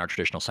adults in our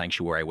traditional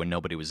sanctuary when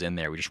nobody was in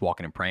there. We were just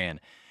walking and praying.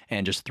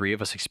 And just 3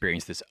 of us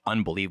experienced this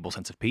unbelievable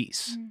sense of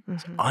peace.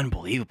 This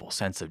unbelievable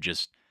sense of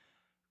just,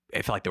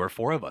 it felt like there were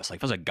 4 of us. Like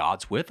it feels like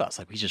God's with us.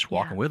 Like he's just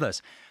walking with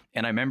us.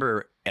 And I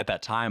remember at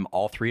that time,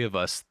 all 3 of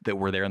us that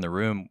were there in the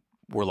room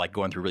were like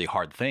going through really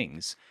hard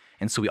things.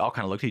 And so we all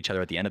kind of looked at each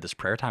other at the end of this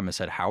prayer time and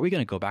said, how are we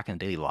going to go back in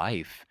daily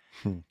life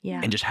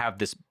and just have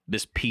this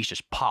peace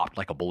just popped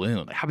like a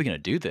balloon? Like, how are we going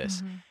to do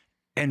this?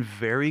 And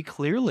very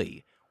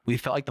clearly, we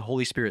felt like the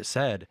Holy Spirit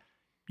said,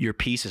 your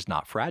peace is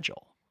not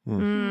fragile.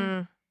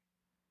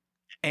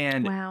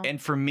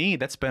 And for me,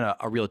 that's been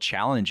a real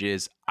challenge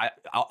is,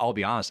 I'll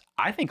be honest,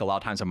 I think a lot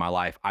of times in my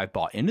life, I've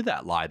bought into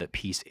that lie that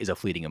peace is a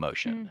fleeting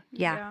emotion.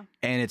 Yeah.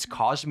 And it's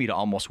caused me to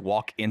almost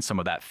walk in some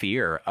of that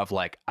fear of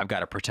like, I've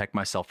got to protect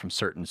myself from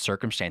certain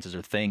circumstances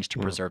or things to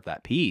preserve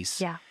that peace.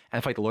 Yeah. And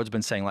I feel like the Lord's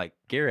been saying like,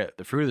 Garrett,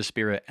 the fruit of the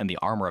Spirit and the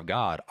armor of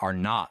God are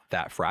not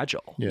that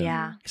fragile.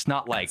 Yeah. It's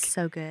not like, That's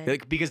so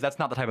good. because that's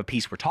not the type of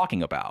peace we're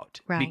talking about.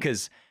 Right.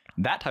 Because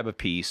that type of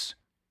peace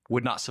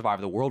would not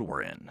survive the world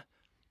we're in.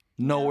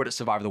 Nor would it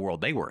survive the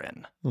world they were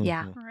in.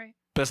 Yeah. Right.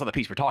 But that's not the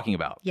peace we're talking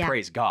about. Yeah.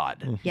 Praise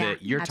God. Yeah,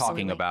 That you're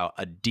absolutely. talking about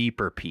a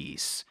deeper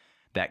peace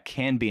that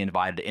can be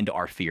invited into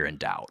our fear and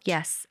doubt.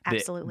 Yes,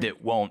 absolutely.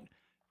 That won't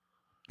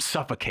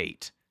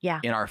suffocate Yeah.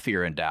 in our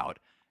fear and doubt.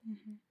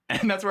 Mhm.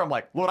 And that's where I'm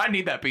like, Lord, I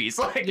need that peace.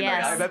 Like,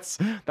 Yes.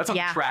 that's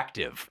Yeah.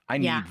 attractive. I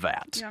Yeah. need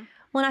that. Yeah.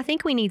 Well, I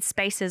think we need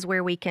spaces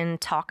where we can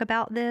talk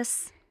about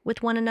this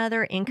with one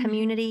another in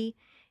community.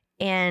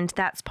 And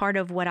that's part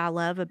of what I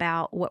love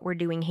about what we're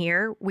doing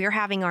here. We're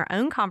having our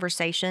own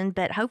conversation,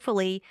 but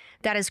hopefully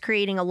that is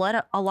creating a lot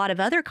of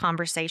other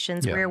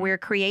conversations Yeah. where we're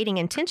creating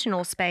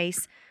intentional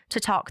space to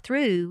talk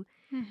through,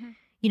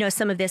 Mhm.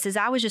 some of this. As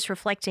I was just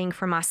reflecting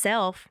for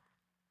myself,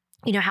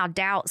 how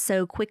doubt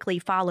so quickly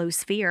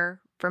follows fear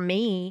for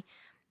me.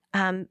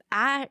 As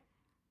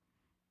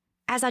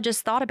I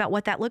just thought about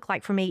what that looked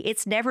like for me,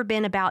 it's never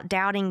been about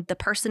doubting the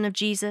person of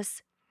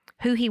Jesus,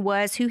 who he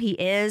was, who he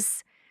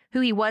is, who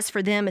he was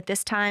for them at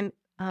this time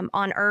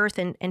on earth,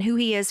 and who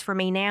he is for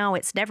me now.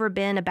 It's never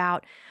been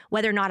about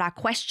whether or not I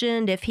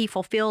questioned if he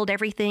fulfilled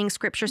everything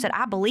Scripture said.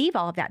 I believe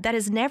all of that. That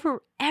has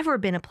never, ever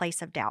been a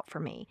place of doubt for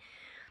me.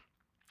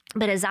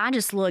 But as I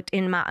just looked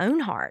in my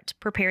own heart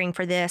preparing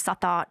for this, I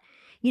thought,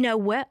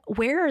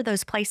 where are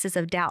those places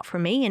of doubt for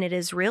me? And it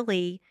is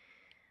really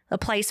a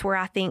place where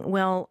I think,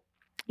 well,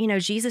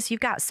 Jesus, you've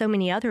got so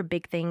many other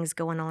big things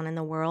going on in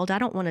the world. I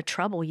don't want to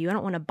trouble you. I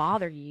don't want to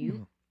bother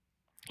you.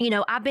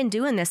 I've been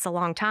doing this a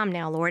long time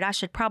now, Lord. I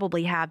should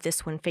probably have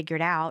this one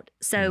figured out.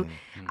 So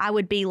I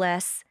would be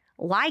less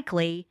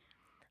likely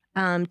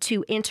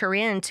to enter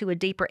into a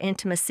deeper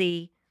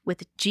intimacy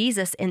with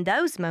Jesus in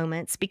those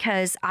moments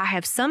because I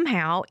have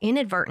somehow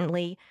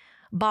inadvertently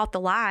bought the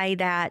lie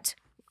that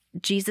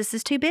Jesus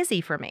is too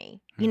busy for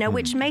me,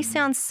 which may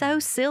sound so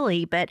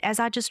silly, but as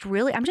I'm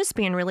just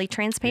being really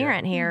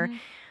transparent here.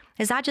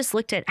 As I just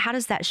looked at how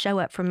does that show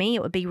up for me,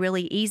 it would be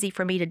really easy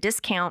for me to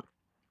discount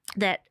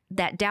that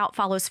doubt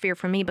follows fear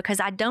for me because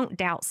I don't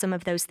doubt some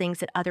of those things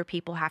that other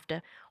people have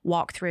to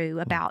walk through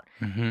about,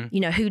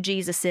 who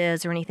Jesus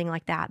is or anything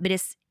like that. But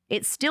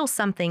it's still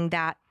something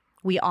that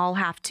we all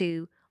have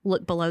to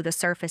look below the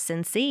surface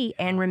and see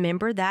and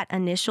remember that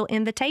initial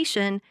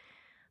invitation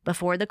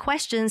before the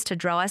questions to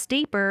draw us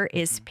deeper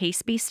is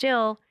peace be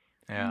still.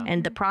 Yeah.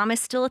 And the promise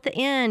still at the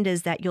end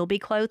is that you'll be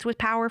clothed with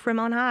power from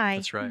on high.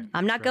 That's right.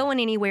 I'm not going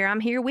anywhere.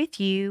 I'm here with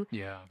you.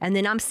 Yeah. And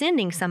then I'm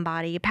sending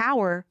somebody,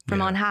 power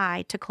from on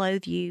high to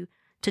clothe you,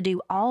 to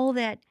do all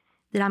that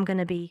I'm going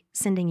to be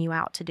sending you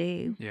out to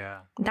do. Yeah.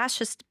 That's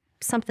just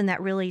something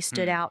that really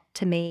stood out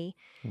to me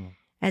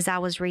as I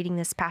was reading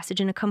this passage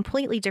in a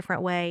completely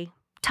different way,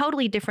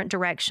 totally different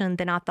direction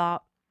than I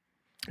thought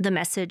the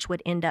message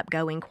would end up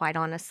going, quite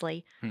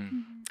honestly.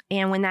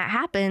 And when that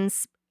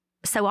happens,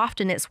 so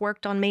often it's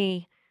worked on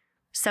me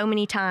so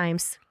many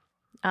times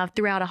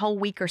throughout a whole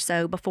week or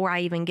so before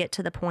I even get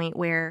to the point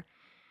where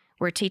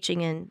we're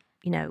teaching in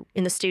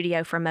the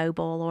studio for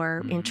mobile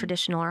or in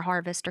traditional or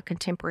harvest or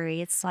contemporary.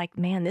 It's like,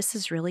 man, this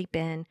has really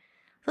been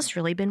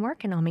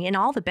working on me in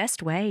all the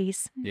best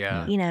ways.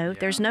 Yeah.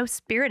 There's no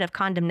spirit of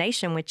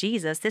condemnation with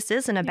Jesus. This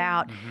isn't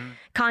about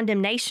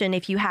condemnation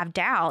if you have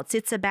doubts.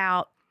 It's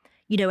about,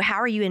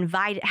 how do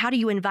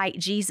you invite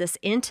Jesus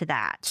into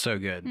that? So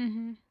good.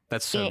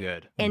 That's so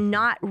good. And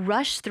not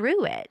rush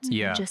through it.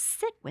 Yeah. Just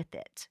sit with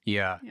it.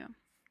 Yeah. Yeah.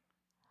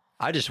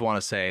 I just want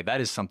to say that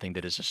is something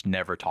that is just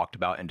never talked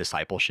about in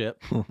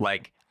discipleship.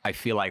 Like, I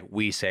feel like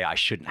we say I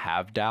shouldn't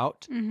have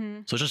doubt.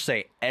 So just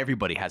say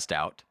everybody has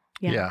doubt.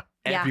 Yeah.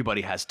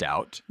 Everybody has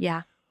doubt.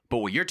 Yeah. But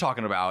what you're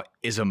talking about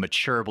is a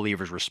mature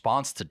believer's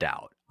response to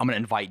doubt. I'm going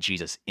to invite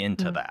Jesus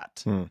into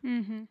that.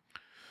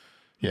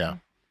 Yeah.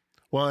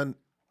 Well, and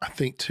I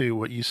think too,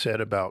 what you said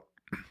about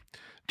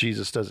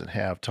Jesus doesn't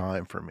have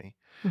time for me.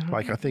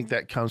 Like, I think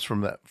that comes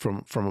from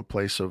from a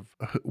place of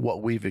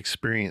what we've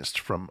experienced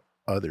from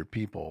other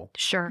people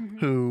Sure.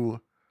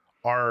 who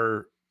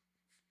are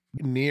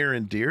near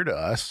and dear to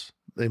us.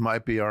 They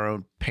might be our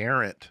own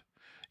parent,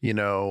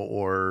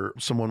 or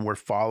someone we're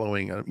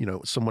following,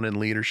 someone in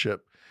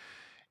leadership.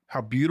 How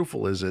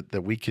beautiful is it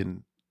that we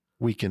can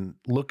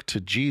look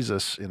to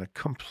Jesus in a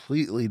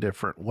completely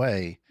different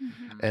way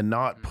and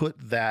not put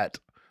that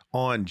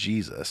on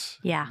Jesus.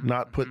 Yeah.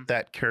 Not put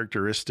that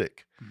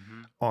characteristic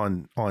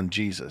on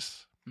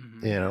Jesus.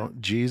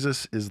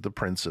 Jesus is the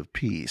Prince of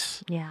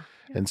Peace. Yeah.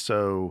 And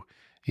so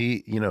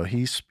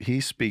he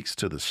speaks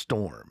to the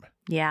storm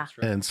Yeah.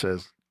 and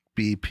says,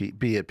 be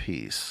at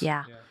peace.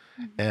 Yeah.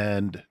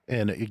 And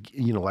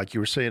like you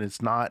were saying,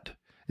 it's not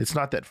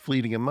that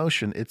fleeting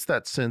emotion. It's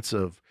that sense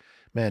of,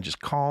 man, just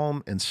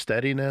calm and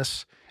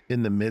steadiness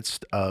in the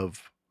midst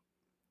of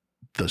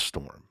the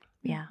storm.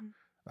 Yeah.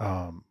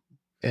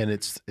 And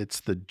it's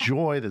the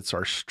joy that's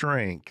our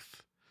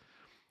strength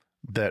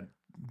that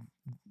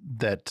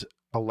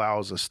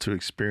allows us to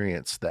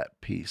experience that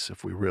peace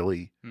if we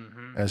really,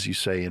 as you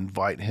say,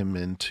 invite him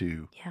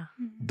into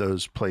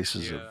those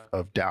places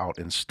of doubt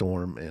and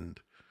storm and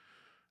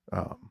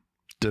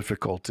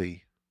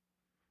difficulty,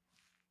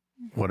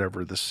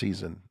 whatever the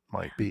season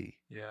might be.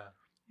 Yeah.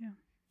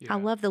 I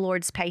love the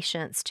Lord's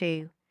patience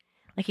too.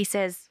 Like he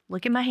says,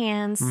 look at my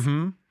hands,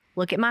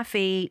 look at my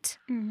feet,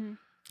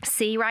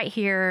 see right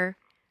here,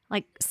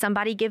 like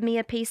somebody give me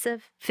a piece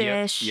of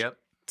fish. Yep.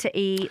 to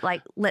eat.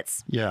 Like,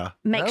 let's Yeah.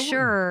 make That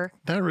sure.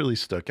 that really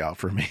stuck out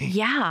for me.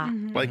 Yeah.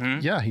 Mhm. Like,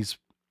 Mhm. yeah,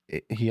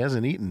 he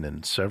hasn't eaten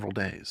in several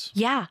days.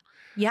 Yeah.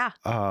 Yeah.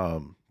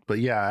 But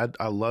yeah,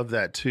 I love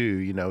that too.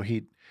 You know,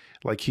 he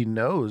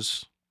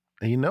knows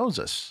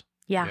us.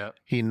 Yeah. Yep.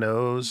 He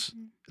knows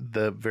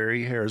the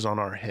very hairs on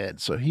our head.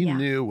 So he Yeah.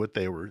 knew what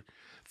they were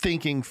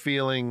thinking,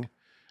 feeling,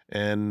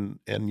 and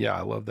yeah,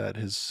 I love that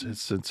his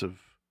sense of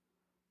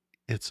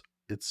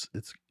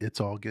it's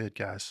all good,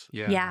 guys.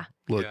 Yeah. Yeah.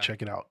 Look, Yeah.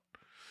 check it out.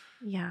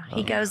 Yeah.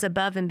 He Oh, goes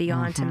above and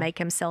beyond to Mhm. make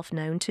himself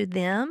known to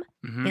them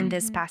Mhm. in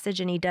this Mhm. passage,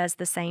 and he does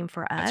the same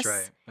for us. That's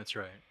right. That's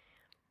right.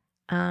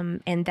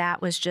 And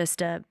that was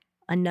just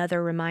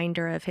another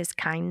reminder of his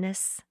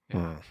kindness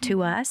Mm.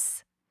 to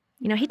us.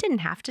 You know, he didn't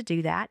have to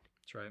do that.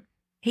 That's right.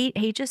 He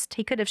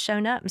could have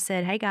shown up and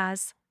said, "Hey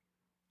guys,"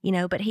 you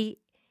know, but he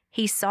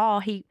saw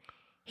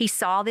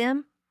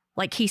them,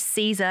 like he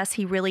sees us.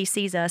 He really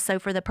sees us. So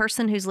for the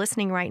person who's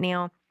listening right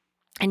now,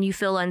 and you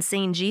feel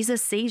unseen,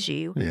 Jesus sees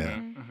you, Yeah.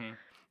 Mhm.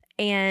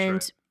 and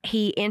right.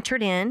 he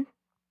entered in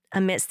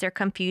amidst their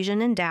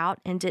confusion and doubt,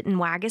 and didn't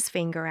wag his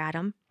finger at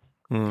them.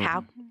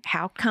 Mm.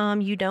 How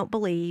come you don't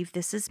believe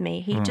this is me?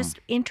 He Mm. just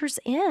enters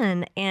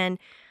in and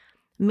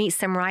meets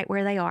them right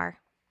where they are.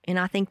 And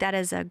I think that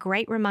is a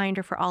great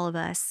reminder for all of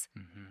us,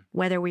 Mhm.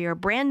 whether we are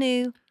brand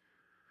new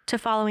to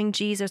following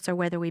Jesus or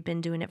whether we've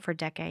been doing it for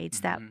decades.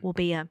 Mhm. That will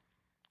be a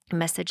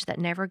message that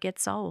never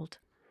gets old.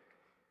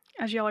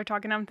 As y'all are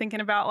talking, I'm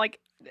thinking about like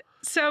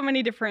so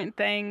many different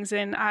things,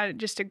 and I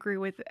just agree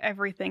with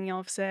everything y'all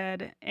have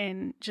said.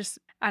 And just,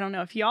 I don't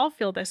know if y'all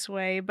feel this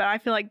way, but I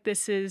feel like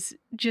this is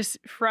just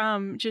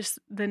from just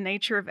the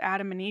nature of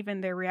Adam and Eve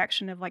and their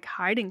reaction of like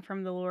hiding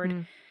from the Lord.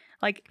 Mm.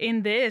 Like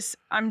in this,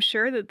 I'm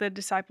sure that the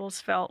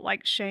disciples felt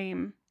like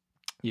shame,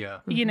 Yeah.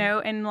 you Mhm. know,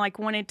 and like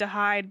wanted to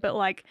hide, but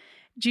like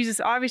Jesus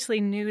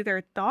obviously knew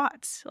their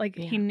thoughts. Like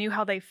he Yeah. knew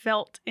how they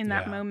felt in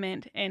that Yeah.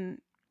 moment,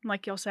 and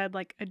like y'all said,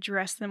 like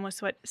addressed them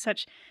with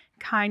such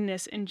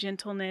kindness and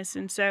gentleness.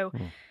 And so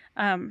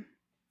I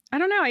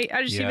don't know,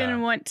 I just Yeah.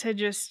 even want to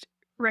just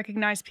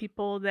recognize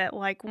people that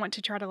like want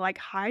to try to like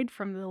hide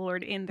from the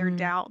Lord in their Mm.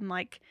 doubt, and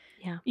like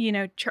Yeah. you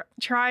know,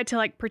 try to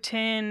like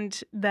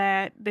pretend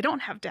that they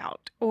don't have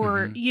doubt,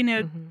 or Mhm. you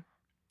know,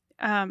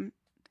 Mhm.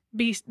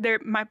 there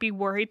might be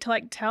worried to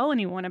like tell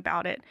anyone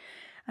about it.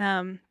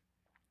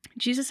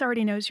 Jesus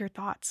already knows your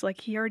thoughts.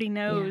 Like he already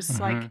knows,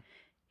 like Mhm.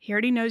 he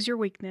already knows your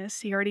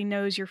weakness. He already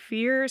knows your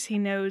fears. He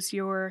knows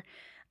your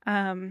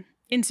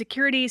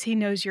insecurities. He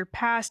knows your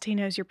past. He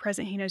knows your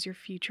present. He knows your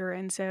future.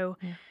 And so,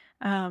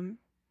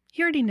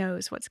 he already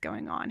knows what's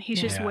going on.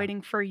 He's just Yeah.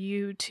 waiting for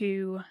you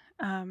to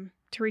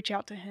reach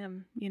out to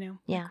him. You know,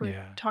 Yeah. like we're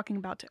Yeah. talking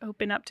about, to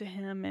open up to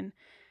him and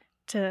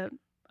to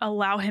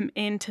allow him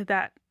into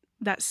that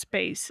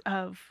space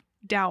of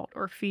doubt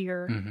or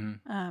fear,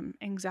 Mhm.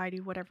 anxiety,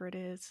 whatever it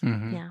is.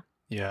 Mhm. Yeah.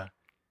 Yeah.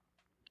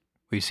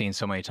 We've seen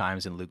so many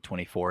times in Luke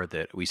 24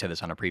 that we said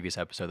this on a previous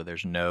episode that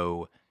there's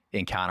no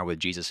encounter with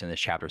Jesus in this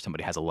chapter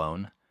somebody has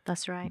alone,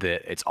 That's right.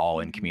 that it's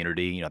all in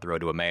community. You know, the road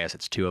to Emmaus,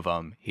 it's two of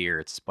them. Here,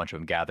 it's a bunch of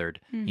them gathered.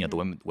 You know, the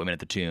women at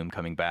the tomb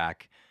coming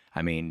back.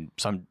 I mean,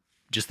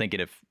 just thinking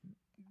if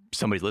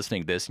somebody's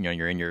listening to this, you know,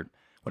 you're in your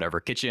whatever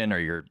kitchen or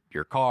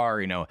your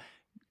car, you know,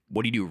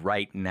 what do you do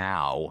right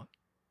now?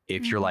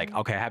 If you're like,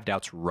 okay, I have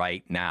doubts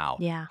right now.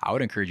 Yeah. I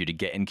would encourage you to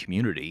get in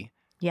community.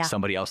 Yeah.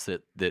 Somebody else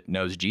that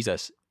knows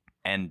Jesus,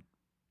 and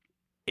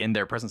in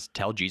their presence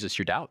tell Jesus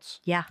your doubts.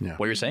 Yeah. Yeah.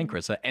 What you're saying,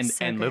 Krista. And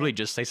So and literally good.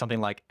 just say something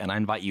like, and I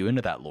invite you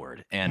into that,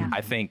 Lord. And Yeah.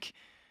 I think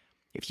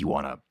if you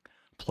want to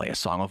play a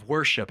song of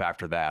worship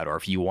after that, or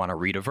if you want to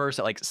read a verse,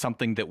 like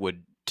something that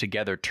would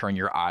together turn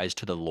your eyes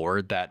to the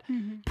Lord, that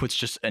puts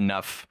just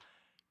enough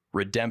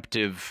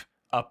redemptive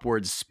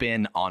upward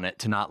spin on it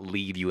to not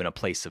leave you in a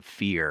place of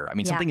fear. I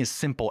mean, Yeah. something as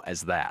simple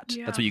as that.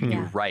 Yeah. That's what you can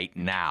Yeah. do right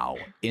now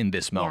in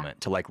this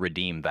moment to like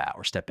redeem that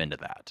or step into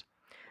that.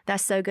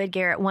 That's so good,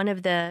 Garrett. One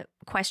of the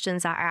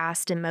questions I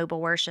asked in mobile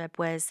worship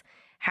was,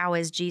 how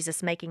is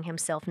Jesus making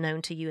himself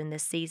known to you in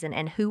this season?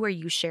 And who are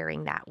you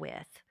sharing that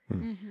with?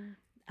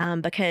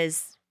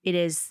 Because it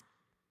is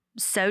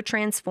so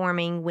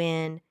transforming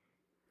when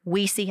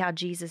we see how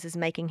Jesus is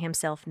making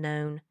himself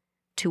known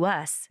to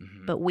us,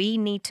 but we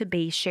need to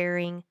be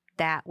sharing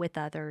that with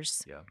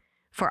others Yeah.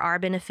 for our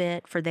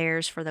benefit, for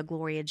theirs, for the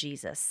glory of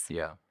Jesus,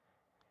 Yeah.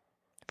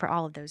 for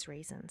all of those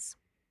reasons.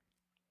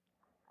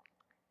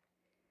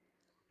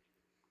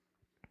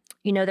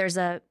 You know, there's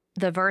the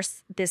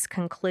verse, this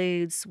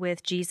concludes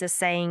with Jesus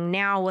saying,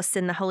 "Now I will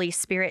send the Holy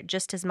Spirit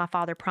just as my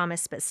Father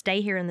promised, but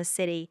stay here in the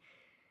city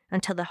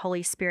until the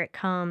Holy Spirit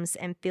comes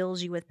and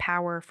fills you with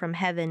power from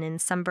heaven."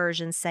 And some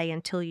versions say,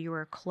 until you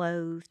are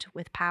clothed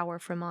with power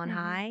from on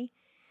high.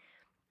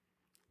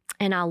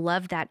 And I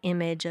love that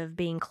image of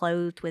being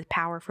clothed with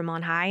power from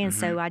on high. And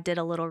so I did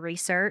a little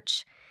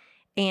research.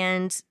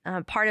 And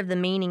part of the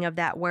meaning of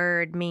that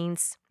word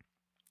means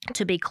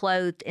to be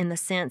clothed in the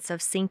sense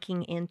of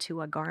sinking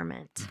into a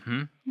garment.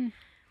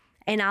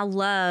 And I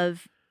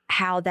love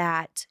how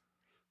that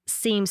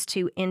seems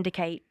to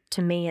indicate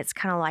to me, it's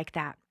kind of like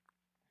that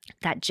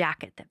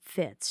jacket that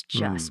fits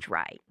just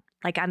right.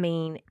 Like, I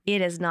mean,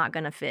 it is not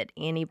going to fit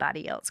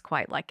anybody else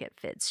quite like it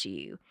fits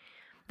you.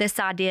 This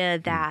idea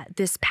that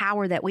this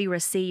power that we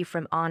receive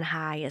from on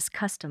high is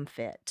custom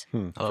fit I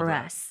love for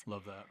that. us.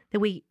 Love that. That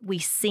we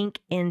sink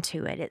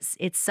into it.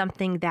 It's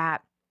something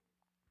that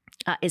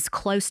is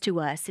close to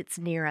us. It's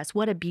near us.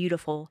 What a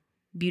beautiful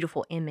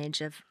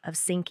image of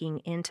sinking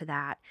into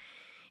that.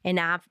 And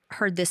I've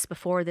heard this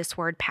before. This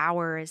word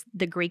power is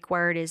the Greek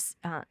word is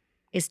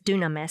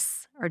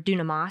dunamis or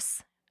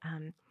dunamos,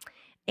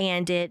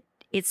 and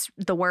it's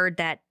the word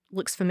that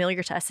looks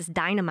familiar to us as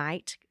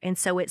dynamite. And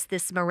so it's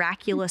this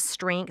miraculous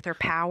strength or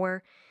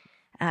power.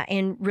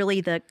 And really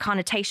the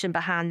connotation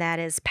behind that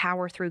is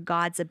power through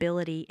God's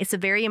ability. It's a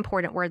very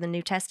important word in the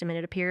New Testament.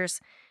 It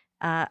appears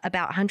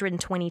about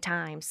 120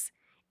 times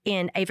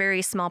in a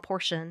very small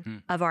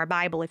portion of our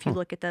Bible, if you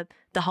look at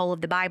the whole of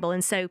the Bible.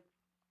 And so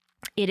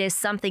it is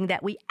something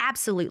that we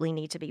absolutely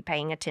need to be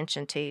paying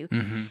attention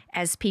to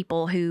as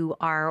people who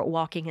are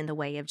walking in the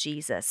way of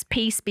Jesus.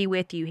 Peace be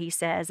with you, he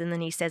says. And then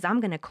he says, I'm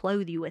going to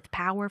clothe you with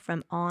power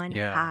from on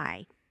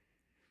high.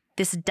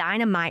 This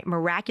dynamite,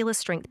 miraculous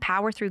strength,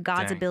 power through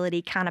God's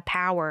ability kind of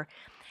power.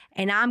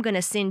 And I'm going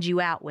to send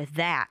you out with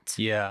that.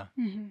 Yeah.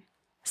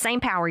 Same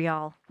power,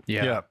 y'all.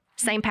 Yeah.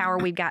 Same power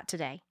we've got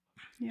today.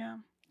 Yeah.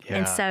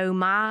 And so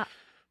my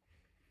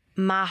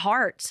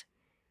heart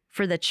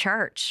for the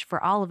church,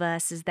 for all of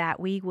us, is that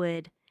we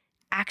would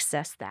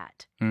access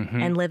that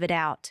and live it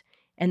out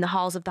in the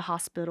halls of the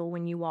hospital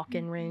when you walk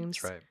in rooms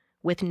That's right.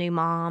 with new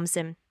moms,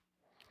 and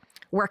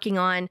working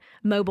on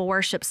mobile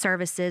worship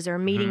services, or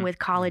meeting with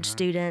college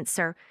students,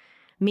 or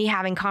me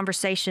having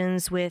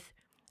conversations with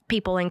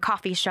people in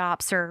coffee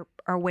shops or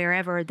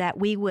wherever, that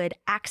we would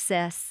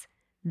access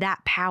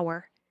that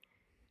power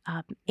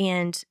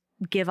and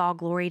give all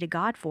glory to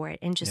God for it,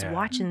 and just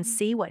watch and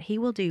see what he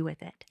will do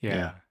with it.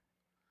 Yeah.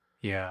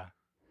 Yeah.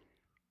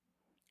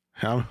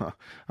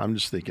 I'm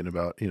just thinking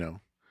about,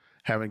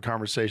 having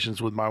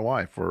conversations with my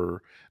wife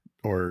or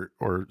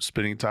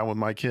spending time with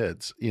my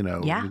kids,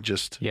 and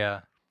just,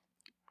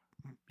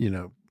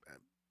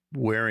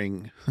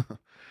 wearing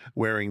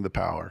the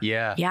power.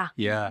 Yeah. Yeah.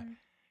 Yeah.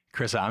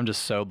 Chris, I'm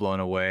just so blown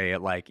away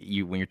at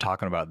when you're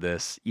talking about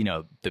this,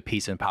 the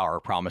peace and power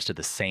promised to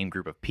the same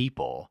group of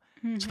people.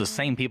 So the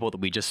same people that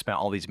we just spent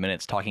all these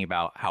minutes talking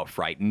about how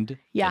frightened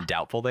and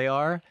doubtful they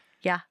are.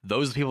 Yeah.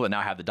 Those are the people that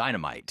now have the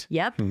dynamite.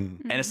 Yep.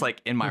 And it's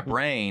like in my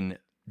brain,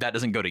 that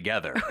doesn't go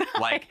together.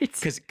 Like,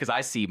 because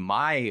I see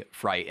my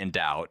fright and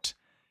doubt,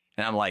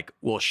 and I'm like,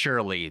 well,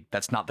 surely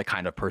that's not the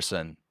kind of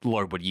person the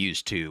Lord would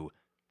use to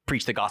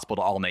preach the gospel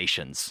to all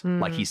nations,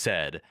 like he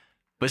said.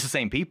 But it's the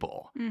same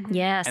people.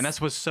 Yes. And that's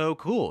what's so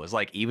cool is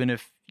even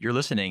if you're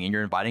listening and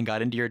you're inviting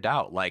God into your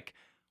doubt,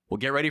 well,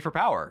 get ready for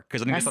power,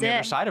 because I think it's on the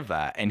other side of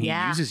that. And he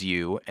uses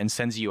you and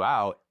sends you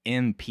out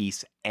in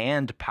peace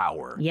and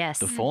power. Yes.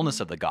 The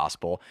fullness of the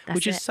gospel,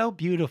 which is so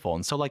beautiful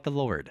and so like the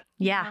Lord.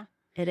 Yeah,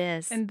 it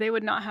is. And they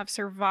would not have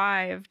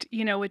survived,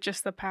 with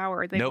just the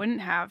power. They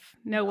wouldn't have.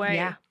 No way.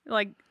 Yeah.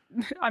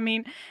 I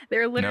mean,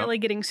 they're literally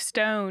getting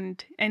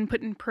stoned and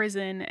put in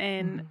prison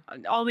and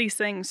all these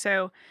things.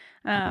 So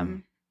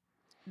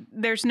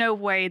there's no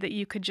way that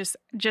you could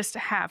just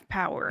have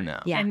power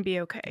and be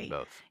okay.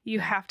 Both. You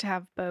have to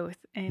have both.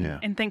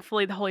 And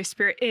thankfully the Holy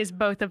Spirit is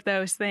both of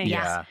those things.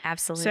 Yeah,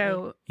 absolutely.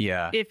 So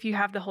if you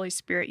have the Holy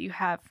Spirit, you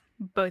have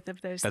both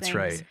of those things. That's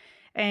right.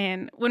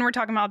 And when we're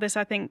talking about this,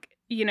 I think,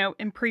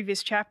 in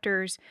previous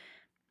chapters,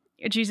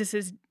 Jesus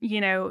is,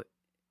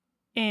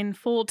 in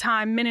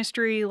full-time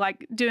ministry,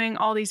 doing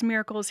all these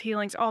miracles,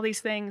 healings, all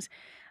these things.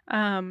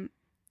 And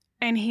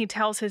he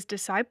tells his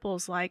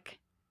disciples,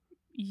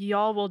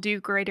 y'all will do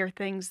greater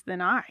things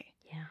than I.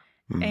 Yeah.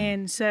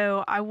 And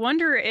so I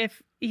wonder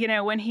if,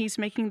 when he's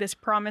making this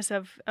promise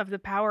of the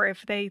power,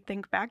 if they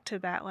think back to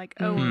that,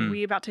 are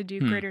we about to do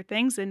greater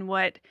things than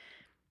what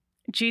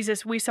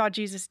we saw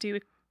Jesus do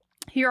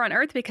here on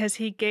earth, because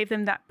he gave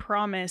them that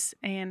promise.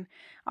 And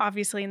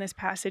obviously in this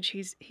passage,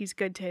 he's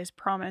good to his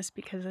promise,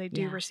 because they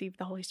do receive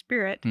the Holy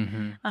Spirit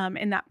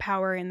and that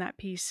power and that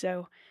peace.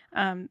 So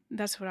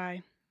that's what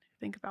I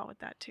think about with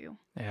that too.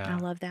 Yeah. I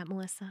love that,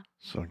 Melissa.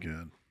 So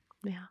good.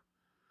 Yeah.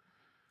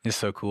 It's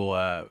so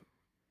cool.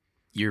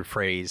 Your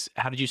phrase,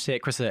 how did you say it,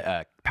 Chris?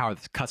 Power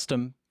that's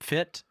custom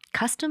fit?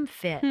 Custom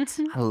fit.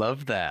 I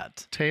love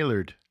that.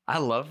 Tailored. I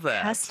love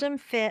that. Custom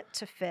fit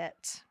to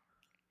fit.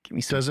 Give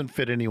me some. Doesn't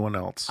fit anyone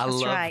else. I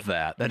love right.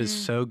 that. That is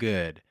so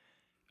good.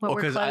 What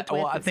we're 'cause clothed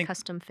I with is think-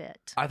 custom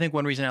fit. I think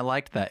one reason I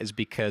liked that is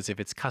because if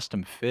it's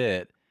custom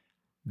fit,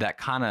 that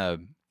kind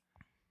of,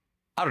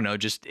 I don't know,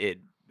 just it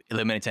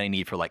eliminates any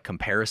need for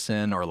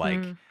comparison or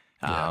it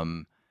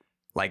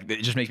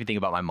just makes me think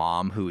about my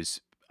mom,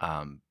 who's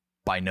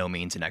by no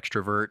means an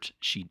extrovert.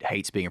 She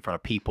hates being in front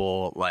of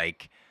people.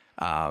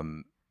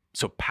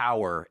 So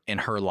power in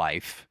her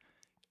life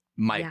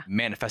might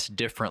manifest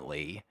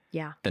differently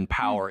than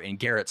power in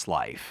Garrett's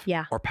life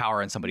or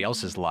power in somebody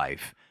else's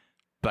life.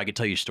 But I could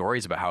tell you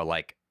stories about how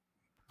a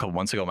couple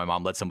months ago, my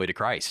mom led somebody to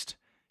Christ,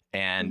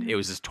 and it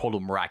was this total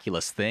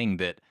miraculous thing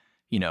that,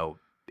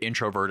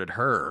 introverted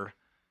her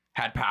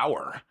had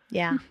power.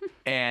 Yeah.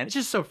 And it's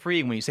just so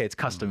freeing when you say it's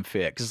custom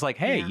fit. 'Cause it's like,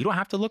 hey, Yeah. you don't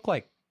have to look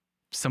like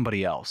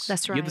somebody else.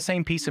 That's You have the right.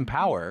 same peace and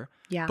power,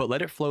 Yeah. but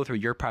let it flow through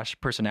your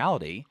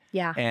personality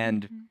Yeah.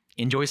 and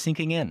enjoy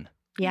sinking in.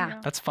 Yeah.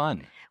 That's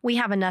fun. We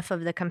have enough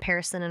of the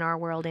comparison in our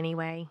world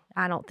anyway.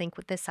 I don't think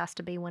this has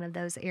to be one of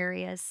those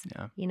areas.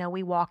 Yeah. You know,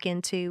 we walk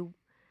into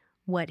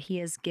what he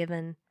has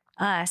given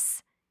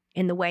us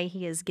in the way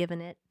he has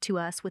given it to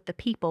us with the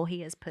people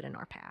he has put in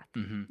our path.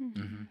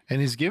 And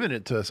he's given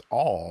it to us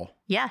all.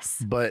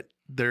 Yes. But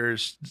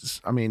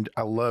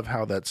I love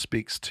how that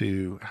speaks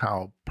to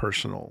how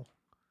personal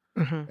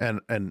Hmm.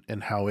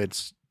 and how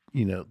it's,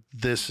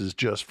 this is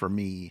just for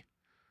me,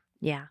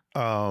 Yeah.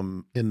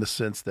 in the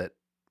sense that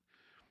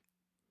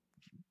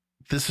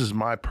this is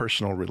my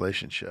personal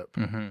relationship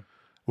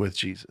with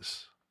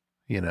Jesus,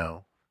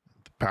 the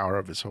power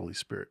of his Holy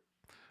Spirit.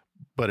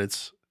 But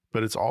it's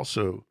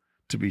also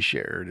to be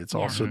shared. It's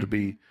also to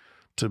be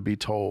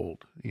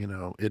told,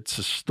 it's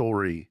a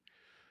story,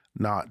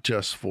 not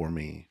just for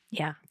me.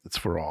 Yeah. It's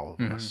for all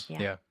of us. Yeah.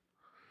 Yeah.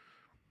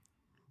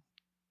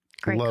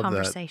 Great Love that.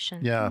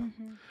 conversation. Yeah.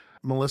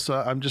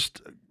 Melissa, I'm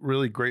just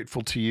really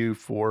grateful to you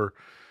for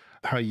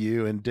how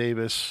you and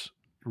Davis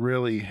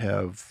really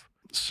have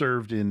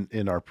served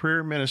in our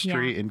prayer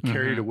ministry and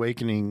carried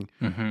Awakening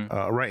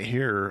right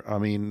here. I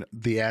mean,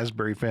 the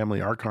Asbury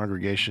family, our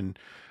congregation,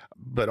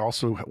 but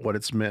also what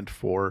it's meant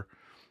for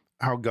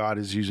how God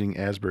is using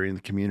Asbury in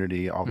the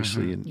community,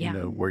 obviously, and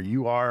Yeah. where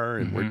you are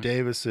and where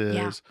Davis is.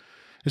 Yeah.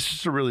 It's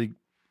just a really,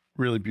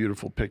 really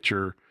beautiful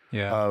picture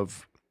Yeah.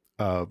 of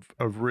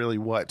really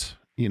what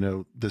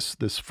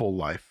this full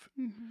life,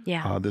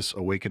 Yeah. this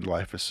awakened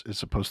life is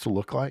supposed to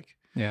look like.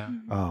 Yeah.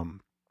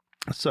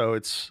 So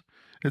it's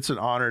an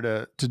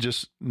honor to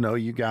just know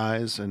you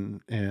guys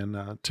and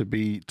to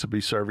be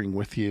serving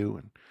with you,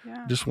 and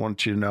Yeah. just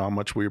want you to know how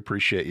much we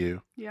appreciate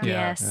you. Yeah.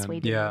 Yes, And-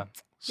 we do. Yeah.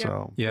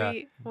 So Yeah.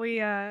 We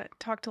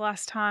talked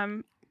last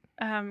time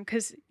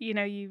because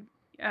you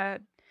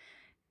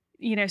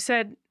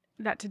said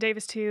that to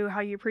Davis too, how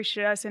you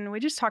appreciate us, and we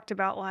just talked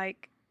about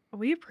like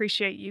we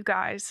appreciate you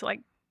guys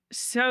like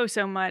so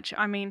much.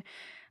 I mean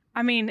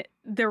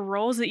the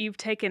roles that you've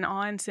taken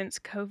on since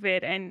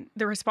COVID and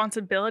the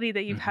responsibility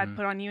that you've had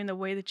put on you and the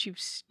way that you've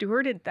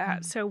stewarded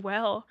that so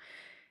well,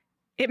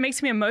 it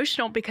makes me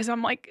emotional because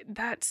I'm like,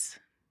 that's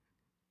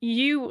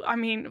you. I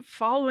mean,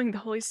 following the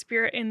Holy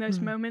Spirit in those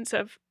moments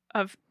of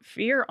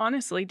fear,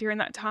 honestly, during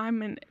that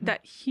time and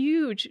that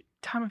huge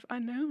time of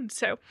unknown.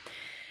 So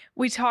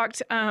we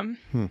talked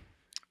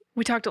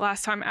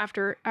last time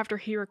after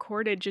he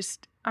recorded,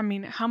 just, I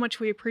mean, how much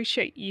we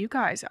appreciate you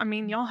guys. I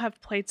mean, y'all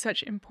have played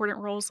such important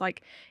roles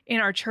like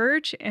in our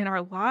church, in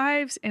our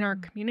lives, in our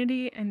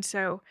community. And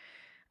so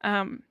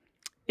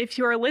if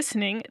you are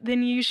listening,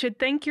 then you should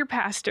thank your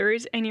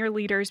pastors and your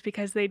leaders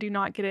because they do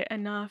not get it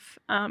enough.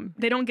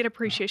 They don't get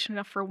appreciation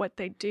enough for what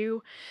they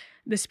do,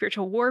 the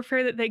spiritual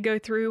warfare that they go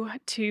through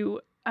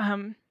to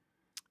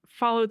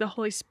follow the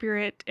Holy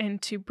Spirit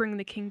and to bring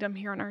the kingdom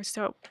here on earth.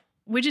 So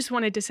we just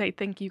wanted to say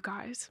thank you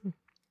guys.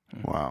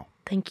 wow,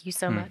 Thank you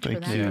so much for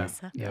Thank that, you.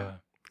 Melissa. Yeah.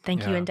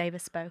 Thank you Yeah. and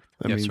Davis both.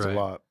 that That's means right. a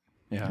lot.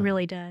 Yeah. It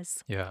really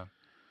does. Yeah.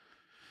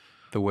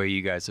 The way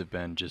you guys have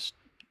been just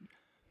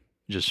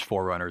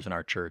forerunners in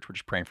our church. We're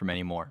just praying for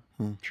many more.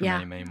 For Yeah.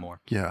 many, many more.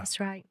 Yeah. That's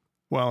right.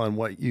 Well, and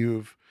what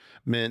you've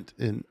meant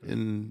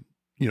in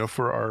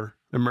for our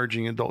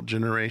emerging adult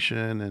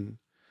generation, and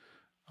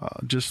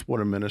just what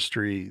a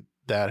ministry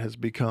that has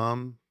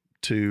become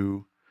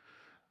to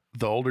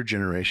the older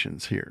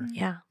generations here.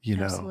 Yeah. You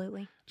know,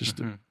 absolutely.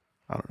 Just I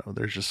don't know.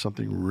 There's just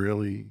something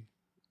really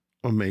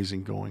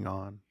amazing going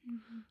on.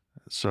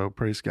 So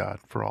praise God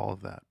for all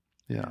of that.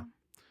 Yeah.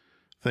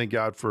 Thank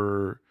God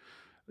for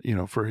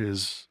for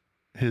his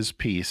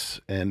peace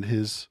and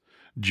his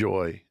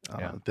joy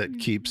that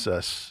keeps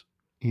us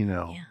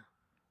Yeah.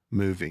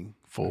 moving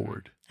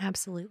forward.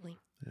 Absolutely.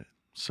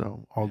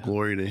 So all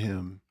glory to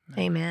him.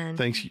 Amen.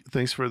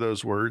 Thanks for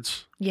those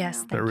words. Yes. Yeah.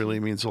 Thank That really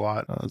you. means a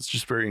lot. It's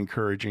just very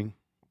encouraging.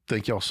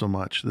 Thank y'all so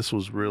much. This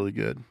was really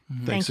good.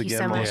 Thanks Thank you again,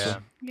 so much.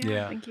 Melissa.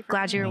 Yeah. Thank you. For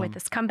Glad you were Um, with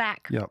us. Come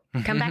back. Yep.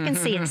 Come back and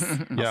see us.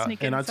 Yeah.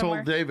 sneak And in I somewhere.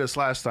 told Davis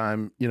last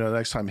time,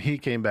 next time he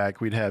came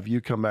back, we'd have you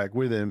come back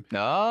with him.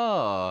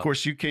 Oh. Of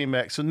course, you came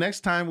back. So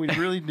next time we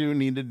really do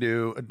need to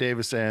do a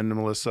Davis and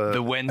Melissa.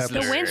 The Winslers. The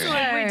episode.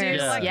 Winslers. We do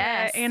Yeah. like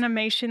Yes. an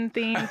animation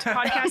themed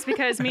podcast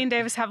because me and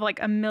Davis have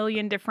like a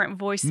million different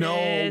voices No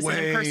and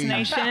way.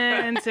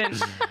 impersonations,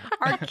 and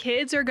our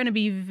kids are going to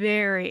be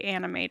very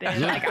animated.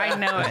 Like I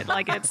know it.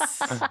 Like it's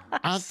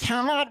I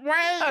cannot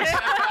wait.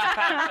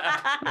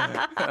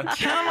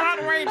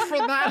 Cannot wait for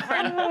that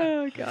one.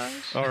 oh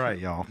gosh. All right,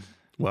 y'all.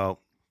 Well,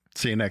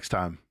 see you next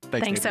time.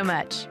 Thanks so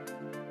much.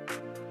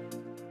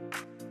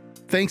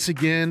 Thanks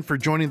again for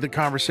joining the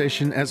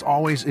conversation. As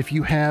always, if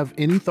you have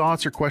any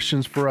thoughts or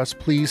questions for us,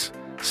 please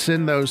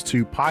send those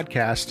to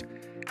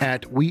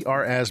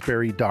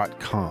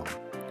podcast@weareasbury.com.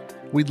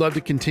 We'd love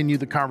to continue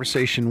the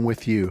conversation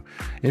with you.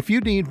 If you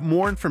need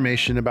more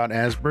information about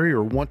Asbury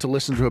or want to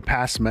listen to a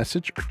past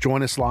message or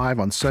join us live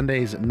on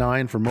Sundays at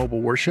 9 for mobile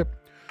worship,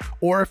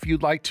 or if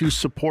you'd like to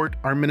support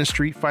our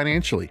ministry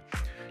financially.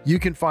 You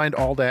can find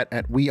all that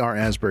at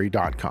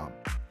weareasbury.com.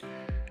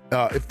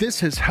 If this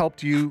has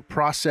helped you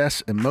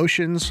process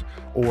emotions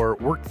or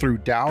work through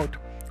doubt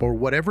or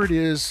whatever it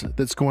is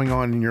that's going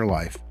on in your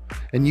life,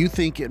 and you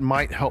think it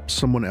might help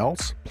someone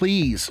else,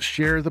 please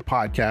share the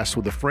podcast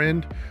with a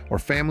friend or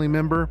family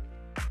member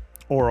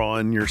or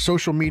on your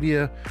social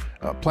media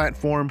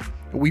platform.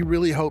 We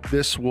really hope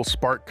this will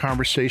spark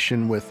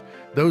conversation with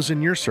those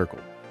in your circle.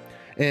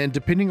 And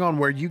depending on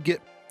where you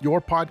get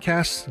your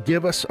podcasts,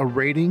 give us a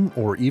rating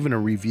or even a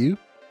review.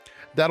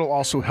 That'll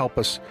also help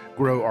us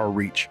grow our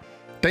reach.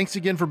 Thanks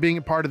again for being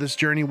a part of this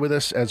journey with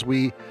us as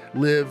we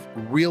live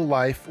real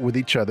life with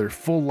each other,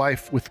 full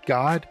life with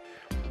God,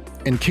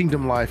 and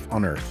kingdom life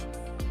on earth.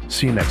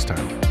 See you next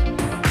time.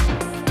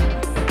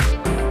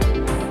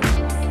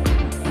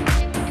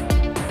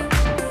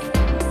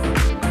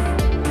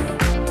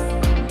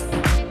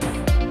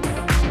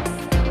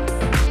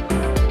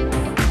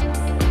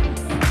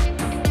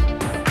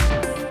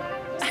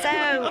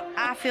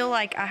 I feel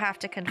like I have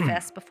to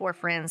confess before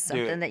friends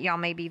something that y'all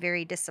may be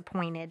very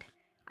disappointed.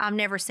 I've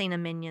never seen a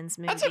Minions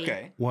movie. That's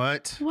okay.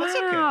 What?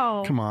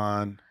 Wow. Come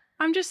on.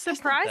 I'm just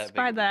surprised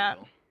by that.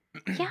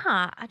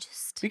 Yeah, I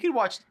just You could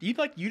watch. You'd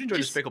enjoy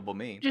Just- Despicable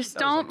Me. Just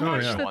That was don't a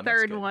watch fun the one. That's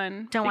third good.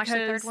 one. Don't watch the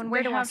third because one?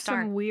 Where they do I have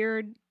start? some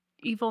weird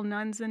evil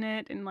nuns in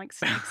it and like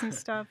snakes and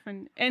stuff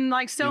and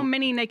like so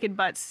many naked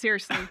butts.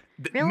 Seriously.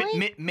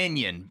 Really?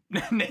 Minion.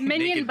 Minion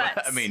Naked butt.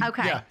 butts. I mean,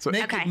 okay. Yeah, so Okay.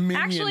 naked minion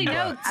Actually,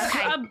 no. butts.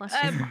 Okay, A, let's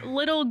a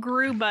little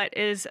Gru butt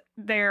is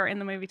there in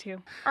the movie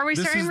too. Are we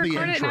This starting is to the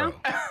record it now?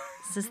 intro.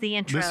 This is the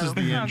intro. This is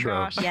the Oh, intro.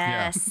 gosh.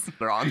 Yes.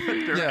 they're on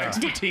their Yeah.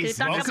 expertise.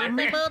 Talk about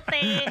the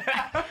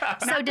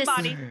booty. So The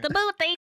body. The booty.